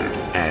destroyed.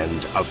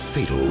 And a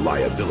fatal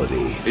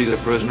liability. He's a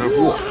prisoner of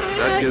war.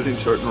 That gives him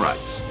certain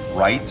rights.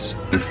 Rights?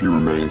 If he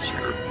remains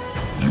here,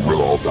 you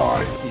will all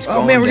die. He's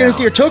Oh, man, we're going to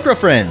see our Tok'ra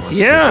friends. Let's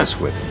do Yeah. this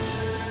with him.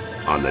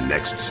 On the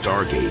next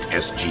Stargate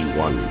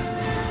SG-1.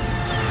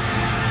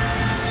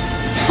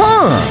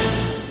 Huh.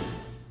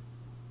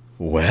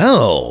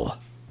 Well,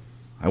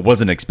 I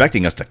wasn't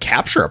expecting us to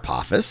capture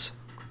Apophis.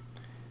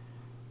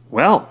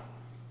 Well,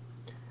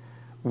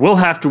 we'll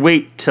have to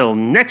wait till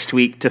next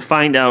week to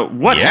find out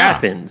what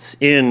happens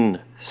in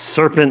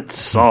Serpent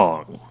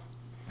Song.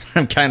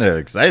 I'm kind of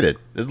excited.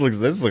 This looks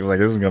like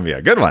this is going to be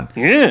a good one.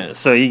 Yeah,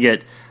 so you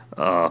get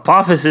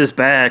Apophis is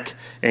back,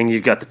 and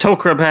you've got the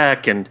Tok'ra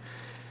back, and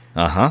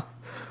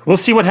we'll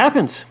see what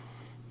happens.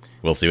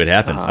 We'll see what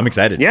happens. I'm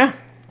excited. Yeah,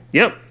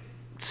 yep.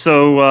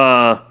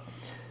 So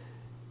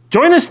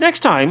join us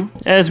next time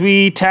as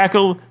we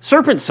tackle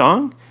Serpent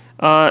Song.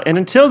 And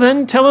until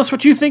then, tell us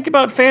what you think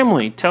about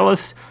family. Tell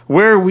us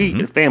where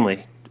we...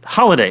 Family.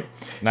 Holiday.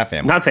 Not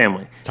family. Not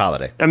family. It's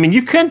holiday. I mean,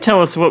 you can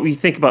tell us what we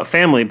think about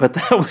family, but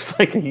that was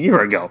like a year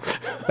ago.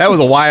 That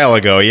was a while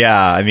ago.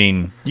 Yeah, I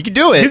mean, you can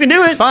do it. You can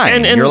do it. It's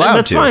fine. And You're allowed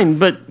that's to. fine.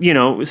 But, you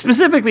know,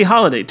 specifically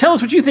Holiday. Tell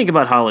us what you think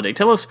about Holiday.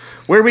 Tell us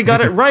where we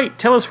got it right.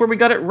 Tell us where we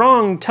got it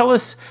wrong. Tell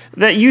us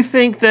that you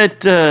think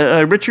that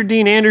Richard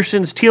Dean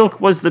Anderson's Teal'c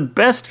was the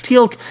best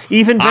Teal'c,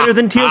 even better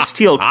than Teal'c's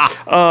Teal'c.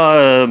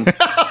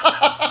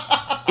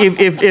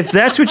 If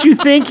that's what you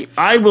think,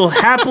 I will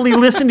happily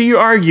listen to your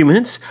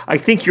arguments. I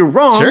think you're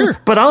wrong,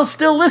 but I'll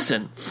still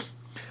listen.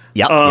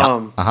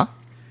 Yeah.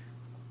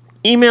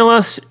 Email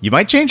us. You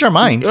might change our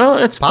mind. Well,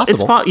 it's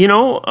possible.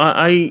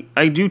 I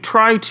do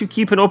try to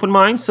keep an open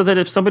mind so that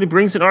if somebody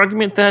brings an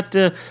argument that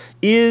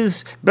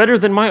is better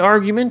than my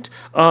argument,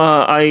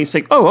 I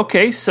say, oh,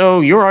 okay,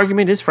 so your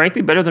argument is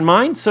frankly better than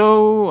mine,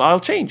 so I'll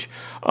change.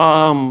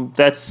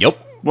 That's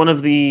one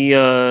of the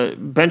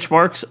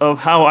benchmarks of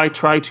how I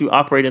try to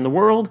operate in the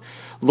world.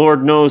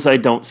 Lord knows I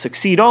don't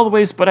succeed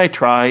always, but I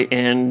try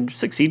and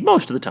succeed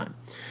most of the time.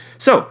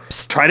 So,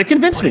 try to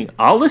convince me.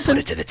 I'll listen.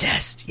 Put it to the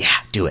test. Yeah,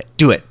 do it.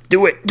 Do it.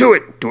 Do it. Do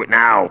it. Do it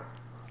now.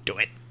 Do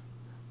it.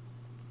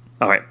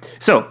 All right.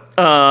 So,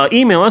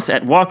 email us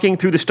at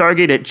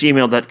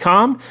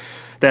walkingthroughthestargate@gmail.com.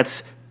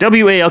 That's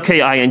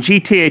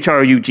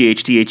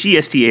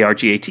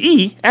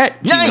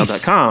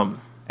walkingthroughthestargate@gmail.com.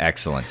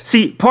 Excellent.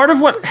 See, part of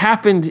what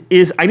happened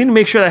is I need to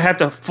make sure that I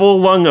have a full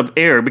lung of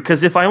air,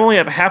 because if I only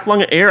have a half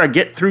lung of air, I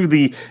get through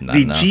the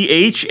enough.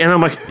 GH, and I'm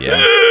like,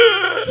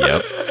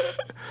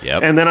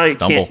 Yep. and then I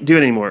can't do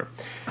it anymore.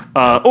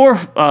 Or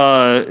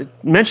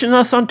mention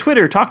us on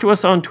Twitter. Talk to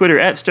us on Twitter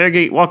at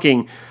Stargate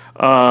Walking.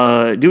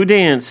 Do a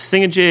dance,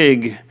 sing a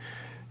jig,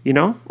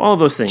 all of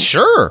those things.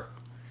 Sure.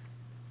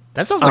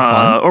 That sounds like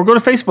fun. Or go to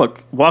Facebook,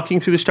 Walking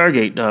Through the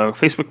Stargate,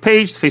 Facebook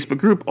page, Facebook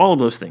group, all of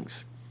those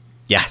things.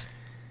 Yes.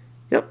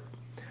 Yep.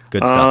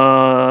 Good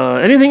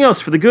stuff. Anything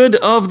else for the good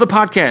of the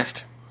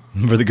podcast?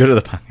 For the good of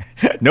the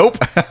podcast. Nope.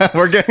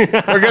 We're good.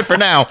 We're good for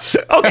now.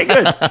 Okay,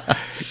 good.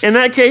 In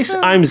that case,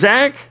 I'm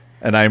Zach.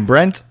 And I'm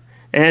Brent.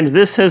 And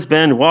this has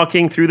been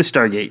Walking Through the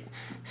Stargate.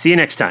 See you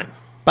next time.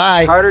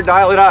 Bye. Carter,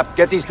 dial it up.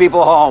 Get these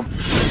people home.